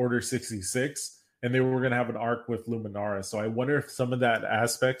during Order 66, and they were going to have an arc with Luminara. So I wonder if some of that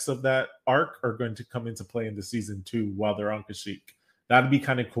aspects of that arc are going to come into play into season 2 while they're on Kashyyyk. That'd be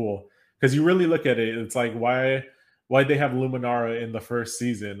kind of cool because you really look at it, it's like why they have Luminara in the first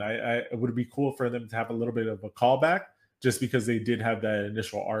season. It would be cool for them to have a little bit of a callback just because they did have that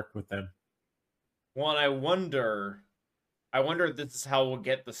initial arc with them. Well, and I wonder if this is how we'll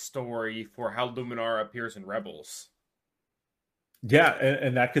get the story for how Luminara appears in Rebels. Yeah,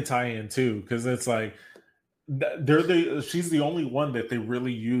 and that could tie in too because it's like she's the only one that they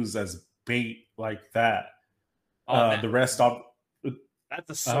really use as bait like that. The rest of that's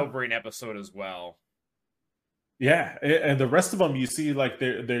a sobering episode as well. Yeah, and the rest of them you see like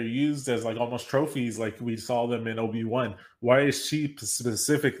they're used as like almost trophies, like we saw them in Obi-Wan. Why is she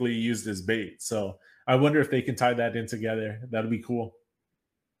specifically used as bait? So I wonder if they can tie that in together. That'd be cool.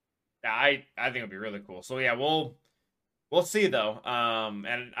 Yeah, I think it'd be really cool. So yeah, we'll see though.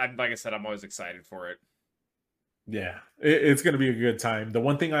 And like I said, I'm always excited for it. Yeah, it's going to be a good time. The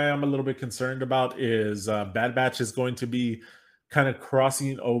one thing I am a little bit concerned about is Bad Batch is going to be kind of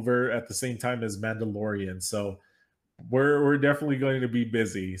crossing over at the same time as Mandalorian. So we're definitely going to be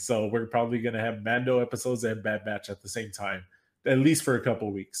busy. So we're probably going to have Mando episodes and Bad Batch at the same time, at least for a couple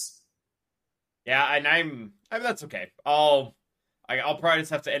of weeks. Yeah, and I mean, that's okay. I'll probably just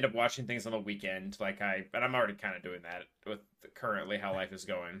have to end up watching things on the weekend, but I'm already kind of doing that with currently how life is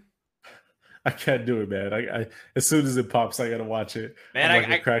going. I can't do it, man. I as soon as it pops, I gotta watch it. Man, I'm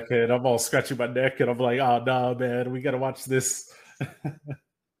like a crackhead. I'm all scratching my neck, and I'm like, oh no, man, we gotta watch this.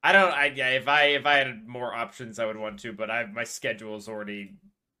 If I had more options, I would want to, but my schedule is already,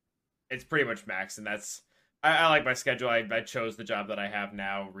 it's pretty much maxed, and that's I like my schedule. I chose the job that I have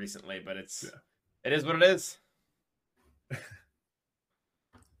now recently, but it is what it is. All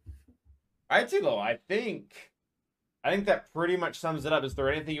right, Tilo, I think that pretty much sums it up. Is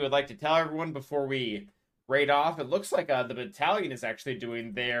there anything you would like to tell everyone before we raid off? It looks like the battalion is actually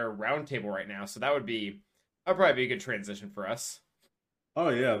doing their roundtable right now, so that'd probably be a good transition for us. Oh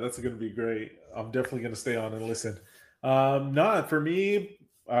yeah, that's going to be great. I'm definitely going to stay on and listen. Not for me.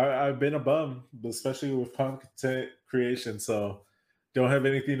 I've been a bum, especially with content creation. So don't have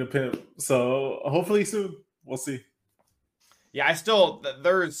anything to pimp. So hopefully soon. We'll see. Yeah,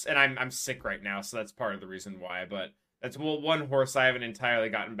 and I'm sick right now, so that's part of the reason why. But that's one horse I haven't entirely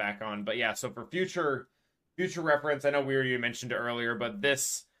gotten back on. But yeah, so for future reference, I know we already mentioned it earlier, but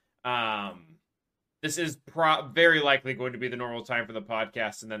this is very likely going to be the normal time for the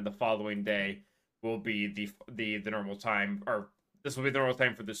podcast, and then the following day will be the normal time, or this will be the normal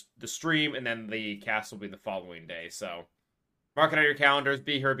time for the stream, and then the cast will be the following day. So mark it on your calendars.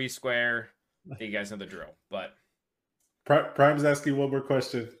 Be here, be square. You guys know the drill. But Prime's asking one more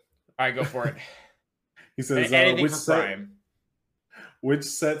question. All right, go for it. He says, anything for Prime. Which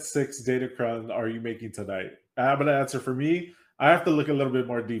set 6 Datacron are you making tonight? I'm going to answer for me. I have to look a little bit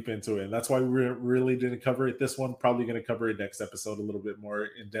more deep into it. And that's why we really didn't cover it this one. Probably going to cover it next episode a little bit more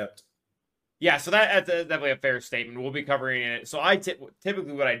in depth. Yeah, so that's definitely a fair statement. We'll be covering it. So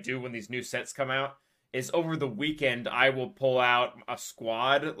typically what I do when these new sets come out is over the weekend I will pull out a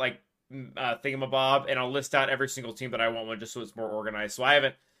squad thingamabob, and I'll list out every single team that I want one, just so it's more organized. So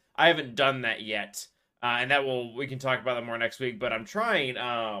I haven't done that yet, and we can talk about that more next week. But I'm trying.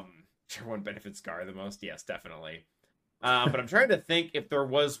 Which one benefits Gar the most? Yes, definitely. But I'm trying to think if there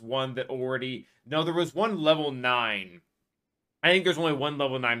was one that already... No, there was one level 9. I think there's only one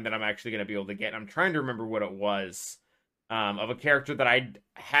level 9 that I'm actually going to be able to get. I'm trying to remember what it was. Of a character that I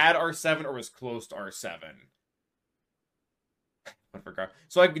had R7 or was close to R7. What for Gar?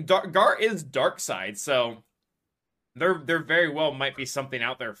 So like Gar is dark side, so there very well might be something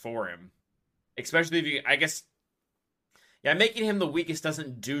out there for him. Especially if you, I guess, yeah, making him the weakest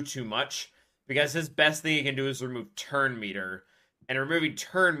doesn't do too much because his best thing he can do is remove turn meter, and removing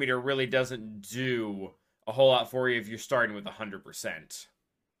turn meter really doesn't do a whole lot for you if you're starting with 100%.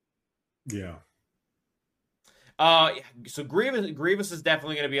 Yeah. So Grievous is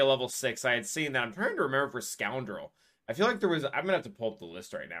definitely going to be a level 6. I had seen that. I'm trying to remember for Scoundrel. I feel like there was... I'm going to have to pull up the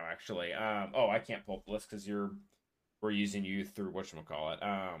list right now, actually. Oh, I can't pull up the list because we're using you through whatchamacallit.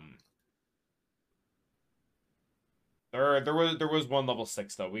 There was one level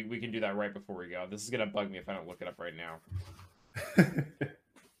 6, though. We can do that right before we go. This is going to bug me if I don't look it up right now.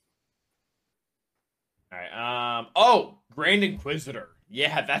 Alright, oh! Grand Inquisitor.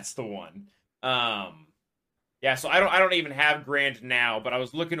 Yeah, that's the one. Yeah, so I don't even have Grand now, but I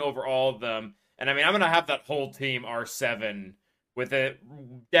was looking over all of them, and I mean, I'm gonna have that whole team R7 with it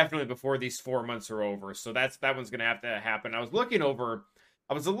definitely before these 4 months are over. So that one's gonna have to happen. I was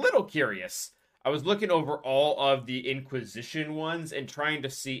a little curious. I was looking over all of the Inquisition ones and trying to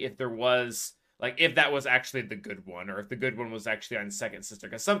see if there was if that was actually the good one, or if the good one was actually on Second Sister,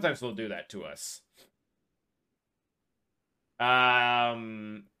 because sometimes they'll do that to us.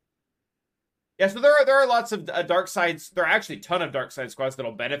 Yeah, so there are lots of dark sides. There are actually a ton of dark side squads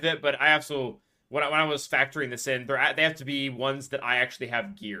that'll benefit, but I also when I was factoring this in, they have to be ones that I actually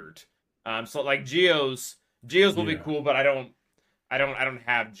have geared. So like Geos will be cool, but I don't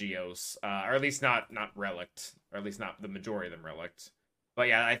have Geos, or at least not relict, or at least not the majority of them relict. But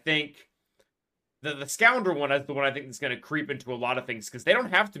yeah, I think the Scoundrel one is the one I think is going to creep into a lot of things because they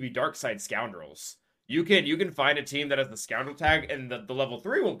don't have to be dark side scoundrels. You can find a team that has the Scoundrel tag, and the level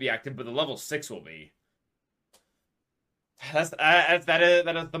 3 won't be active, but the level 6 will be. That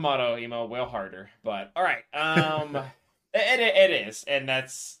is the motto, Emo. Wail harder. But all right, it is, and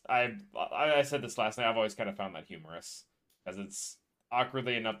that's I said this last night. I've always kind of found that humorous because it's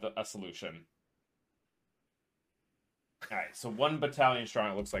awkwardly enough a solution. All right, so 1 battalion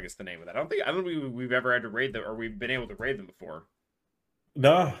strong. It looks like it's the name of that. I don't think we've ever had to raid them, or we've been able to raid them before.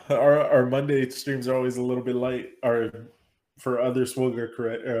 No, our Monday streams are always a little bit light, or for other Swogger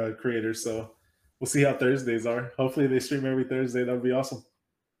creators. So we'll see how Thursdays are. Hopefully they stream every Thursday. That would be awesome.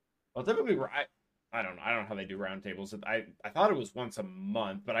 Well, typically, I don't know. I don't know how they do roundtables. I thought it was once a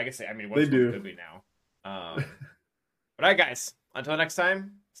month, but I guess once they do. Could be now. But all right, guys. Until next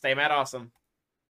time, stay mad awesome.